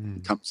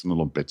 It comes in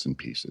little bits and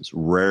pieces.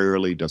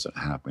 Rarely does it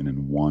happen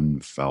in one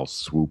fell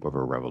swoop of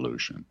a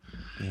revolution.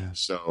 Yeah.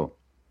 So,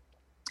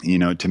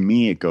 to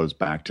me, it goes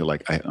back to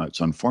it's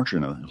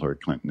unfortunate that Hillary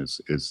Clinton is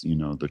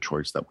the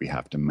choice that we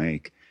have to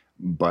make.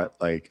 But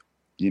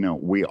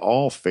we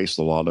all face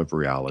a lot of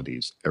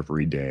realities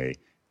every day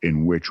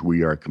in which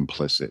we are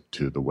complicit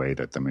to the way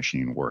that the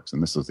machine works.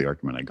 And this is the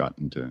argument I got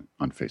into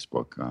on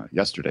Facebook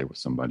yesterday with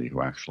somebody who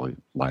I actually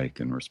like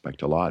and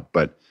respect a lot.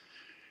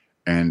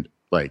 And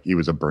he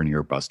was a burn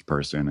your bust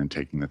person and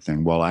taking the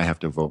thing, well, I have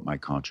to vote my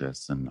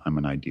conscience and I'm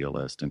an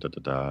idealist and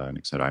and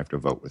et cetera. I have to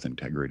vote with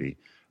integrity.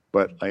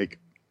 But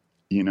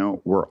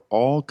we're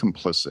all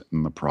complicit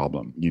in the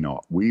problem.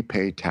 We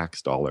pay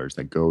tax dollars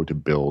that go to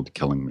build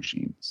killing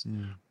machines.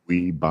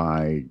 We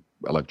buy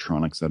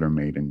electronics that are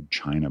made in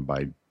China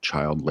by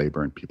child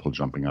labor and people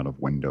jumping out of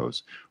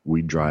windows.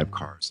 We drive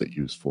cars that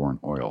use foreign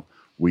oil.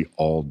 We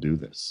all do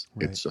this.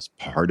 Right. It's just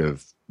part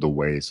of the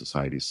way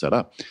society is set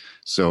up.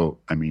 So,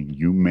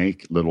 you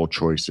make little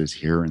choices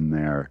here and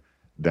there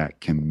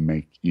that can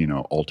make,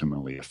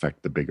 ultimately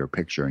affect the bigger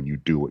picture, and you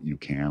do what you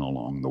can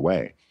along the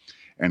way.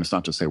 And it's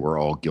not to say we're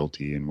all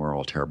guilty and we're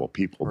all terrible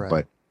people, Right.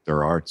 but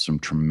there are some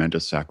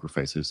tremendous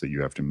sacrifices that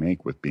you have to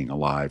make with being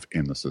alive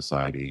in the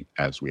society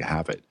as we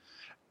have it.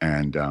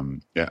 And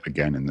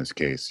again, in this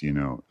case,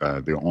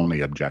 the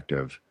only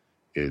objective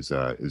is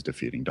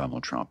defeating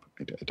Donald Trump.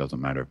 It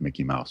doesn't matter if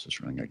Mickey Mouse is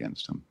running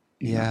against him.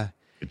 Yeah.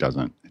 It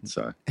doesn't. It's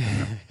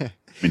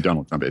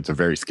Donald Trump. It's a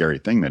very scary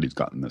thing that he's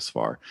gotten this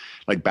far.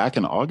 Like back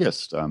in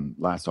August,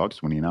 last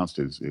August, when he announced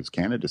his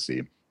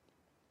candidacy,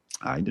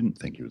 I didn't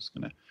think he was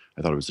gonna.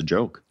 I thought it was a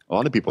joke. A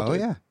lot of people Oh, did.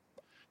 yeah.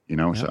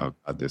 So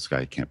this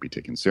guy can't be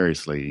taken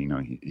seriously.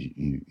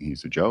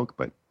 He's a joke,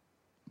 but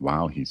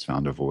wow, he's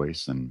found a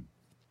voice and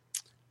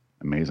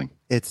amazing.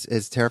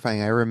 It's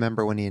terrifying. I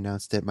remember when he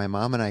announced it, my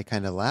mom and I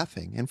kind of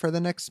laughing. And for the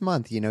next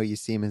month, you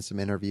see him in some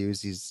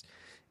interviews. He's,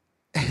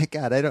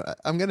 God,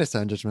 I'm going to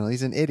sound judgmental.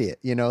 He's an idiot.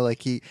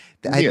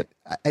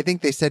 I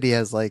think they said he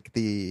has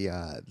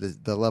the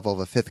level of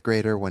a fifth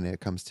grader when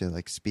it comes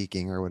to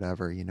speaking or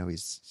whatever.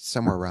 He's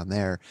somewhere around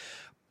there.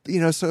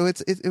 So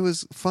it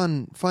was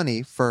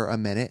funny for a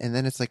minute, and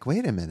then it's like,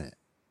 wait a minute,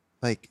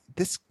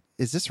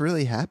 is this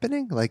really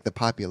happening? The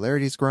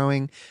popularity's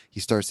growing.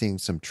 You start seeing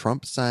some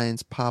Trump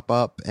signs pop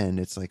up, and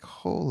it's like,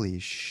 holy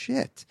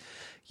shit,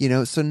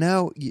 So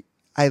now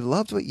I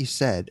loved what you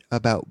said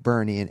about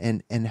Bernie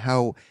and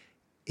how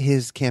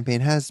his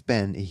campaign has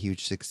been a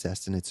huge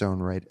success in its own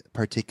right,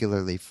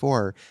 particularly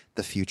for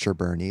the future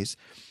Bernies.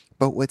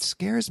 But what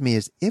scares me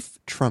is if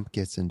Trump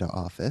gets into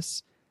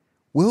office,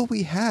 will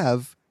we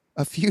have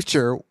a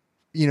future,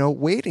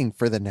 waiting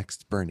for the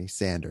next Bernie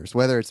Sanders,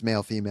 whether it's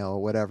male, female,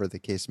 or whatever the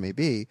case may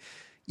be?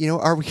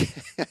 Are we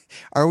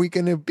are we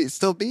going to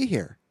still be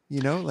here?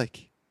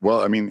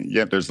 Well, I mean,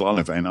 yeah, there's a lot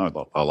of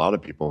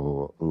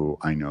people who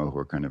I know who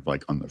are kind of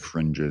like on the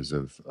fringes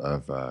of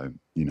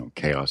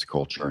chaos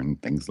culture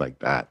and things like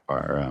that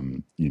are,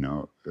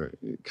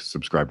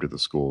 subscribe to the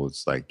school.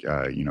 It's like,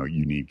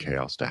 you need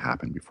chaos to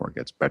happen before it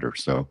gets better.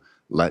 So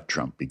let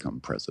Trump become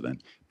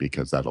president,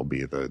 because that'll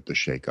be the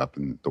shake up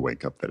and the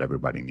wake up that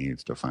everybody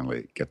needs to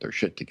finally get their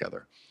shit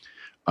together.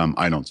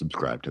 I don't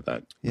subscribe to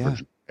that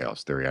version of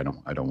chaos theory. I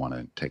don't want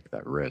to take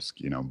that risk,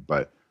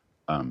 but.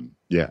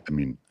 Yeah, I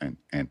mean,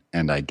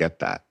 and I get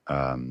that.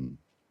 And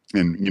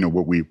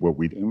what we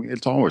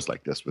it's always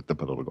like this with the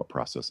political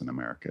process in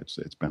America.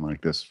 It's been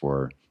like this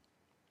for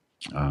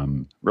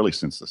really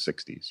since the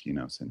 60s,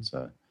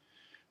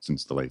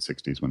 since the late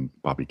 60s when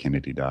Bobby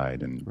Kennedy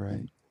died and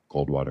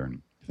Goldwater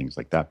and things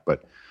like that.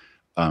 But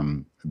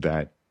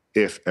that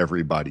if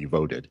everybody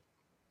voted,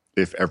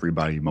 if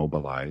everybody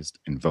mobilized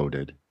and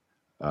voted,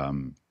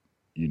 the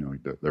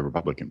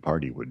Republican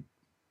Party would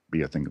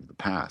be a thing of the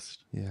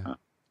past. Yeah.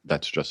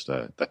 That's just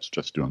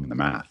doing the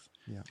math.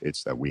 Yeah.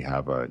 It's that we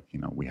have a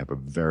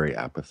very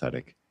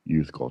apathetic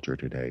youth culture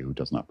today who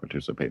does not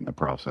participate in the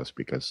process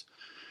because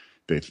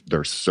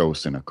they're so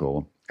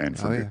cynical and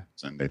and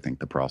they think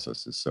the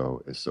process is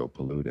so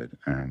polluted.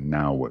 And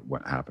now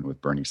what happened with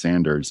Bernie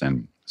Sanders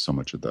and so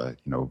much of the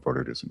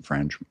voter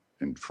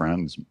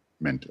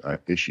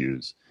disenfranchisement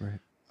issues,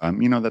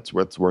 that's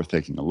what's worth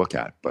taking a look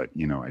at. But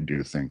I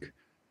do think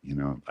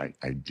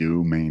I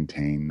do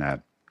maintain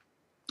that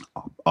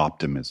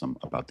optimism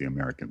about the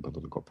American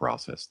political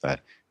process, that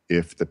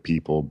if the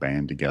people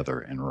band together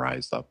and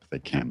rise up, they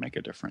can make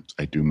a difference.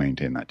 I do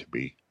maintain that to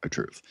be a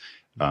truth.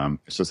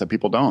 It's just that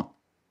people don't.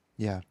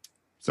 Yeah.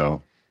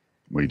 So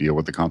we deal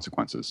with the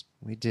consequences.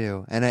 We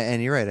do.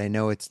 And you're right. I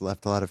know it's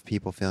left a lot of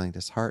people feeling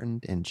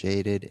disheartened and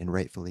jaded, and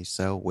rightfully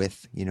so,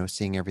 with,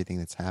 seeing everything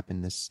that's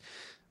happened this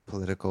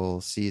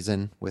political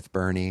season with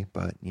Bernie.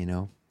 But,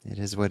 it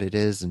is what it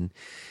is. And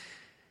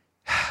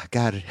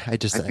God, I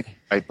think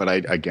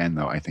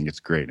it's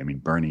great. I mean,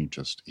 Bernie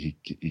he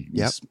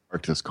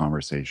sparked this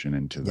conversation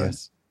into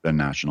the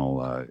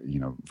national,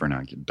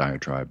 vernacular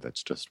diatribe.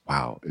 That's just,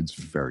 wow, it's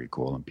very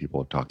cool. And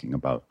people are talking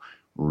about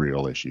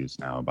real issues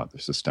now, about the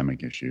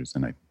systemic issues.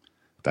 And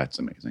that's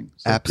amazing.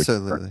 So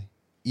absolutely.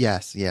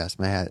 Yes.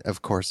 My hat,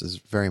 of course, is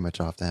very much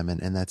off to him.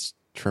 And that's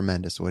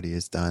tremendous what he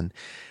has done.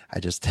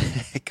 I just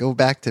go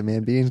back to,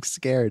 being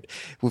scared.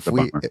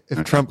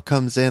 If Trump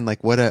comes in,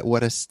 like what a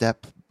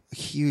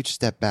huge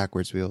step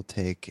backwards we'll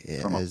take.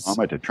 From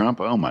Obama to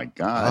Trump. Oh my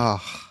God.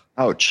 Oh,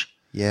 ouch.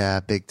 Yeah,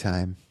 big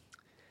time.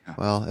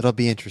 Well, it'll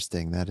be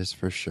interesting. That is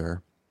for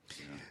sure.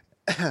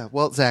 Yeah.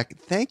 Well, Zach,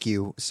 thank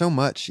you so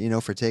much,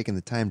 for taking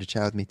the time to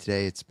chat with me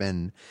today. It's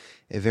been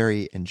a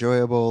very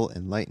enjoyable,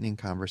 enlightening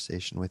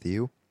conversation with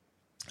you.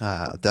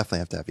 I'll definitely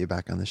have to have you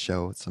back on the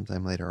show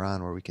sometime later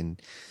on where we can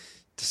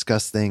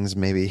discuss things.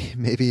 Maybe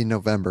in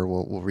November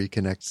we'll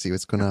reconnect, see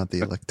what's going on with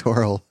the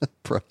electoral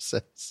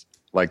process.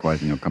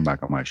 Likewise, come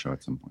back on my show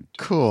at some point.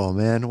 Cool,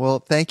 man. Well,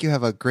 thank you.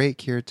 Have a great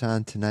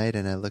kirtan tonight,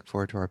 and I look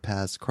forward to our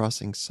paths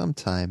crossing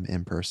sometime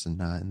in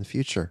person in the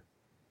future.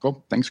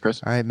 Cool. Thanks,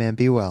 Chris. All right, man.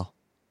 Be well.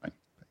 Bye.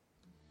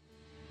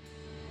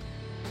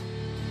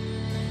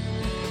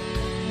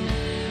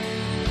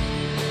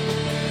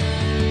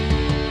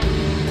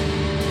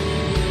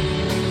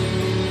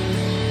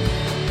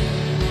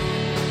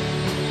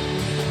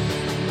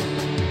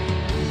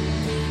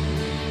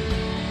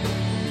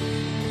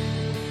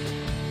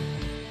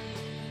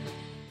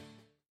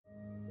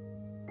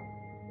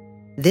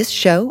 This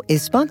show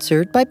is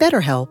sponsored by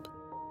BetterHelp.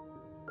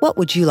 What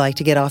would you like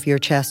to get off your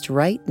chest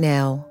right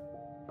now?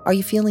 Are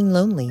you feeling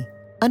lonely,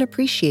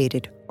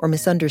 unappreciated, or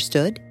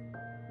misunderstood?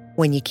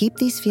 When you keep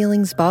these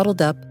feelings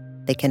bottled up,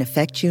 they can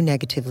affect you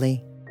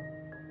negatively.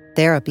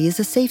 Therapy is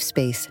a safe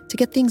space to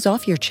get things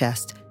off your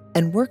chest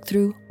and work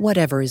through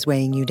whatever is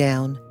weighing you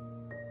down.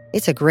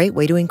 It's a great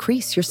way to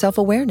increase your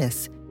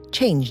self-awareness,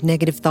 change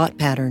negative thought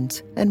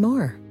patterns, and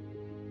more.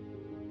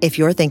 If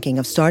you're thinking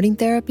of starting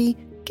therapy,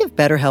 give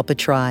BetterHelp a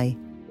try.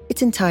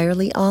 It's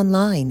entirely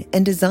online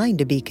and designed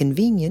to be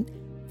convenient,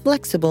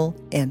 flexible,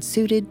 and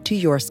suited to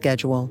your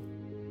schedule.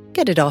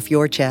 Get it off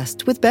your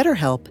chest with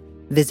BetterHelp.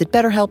 Visit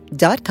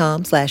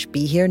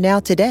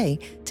BetterHelp.com/BeHereNow today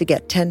to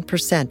get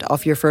 10%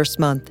 off your first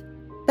month.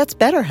 That's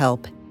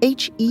BetterHelp,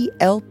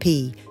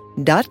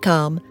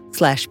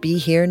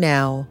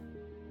 HELP.com/BeHereNow.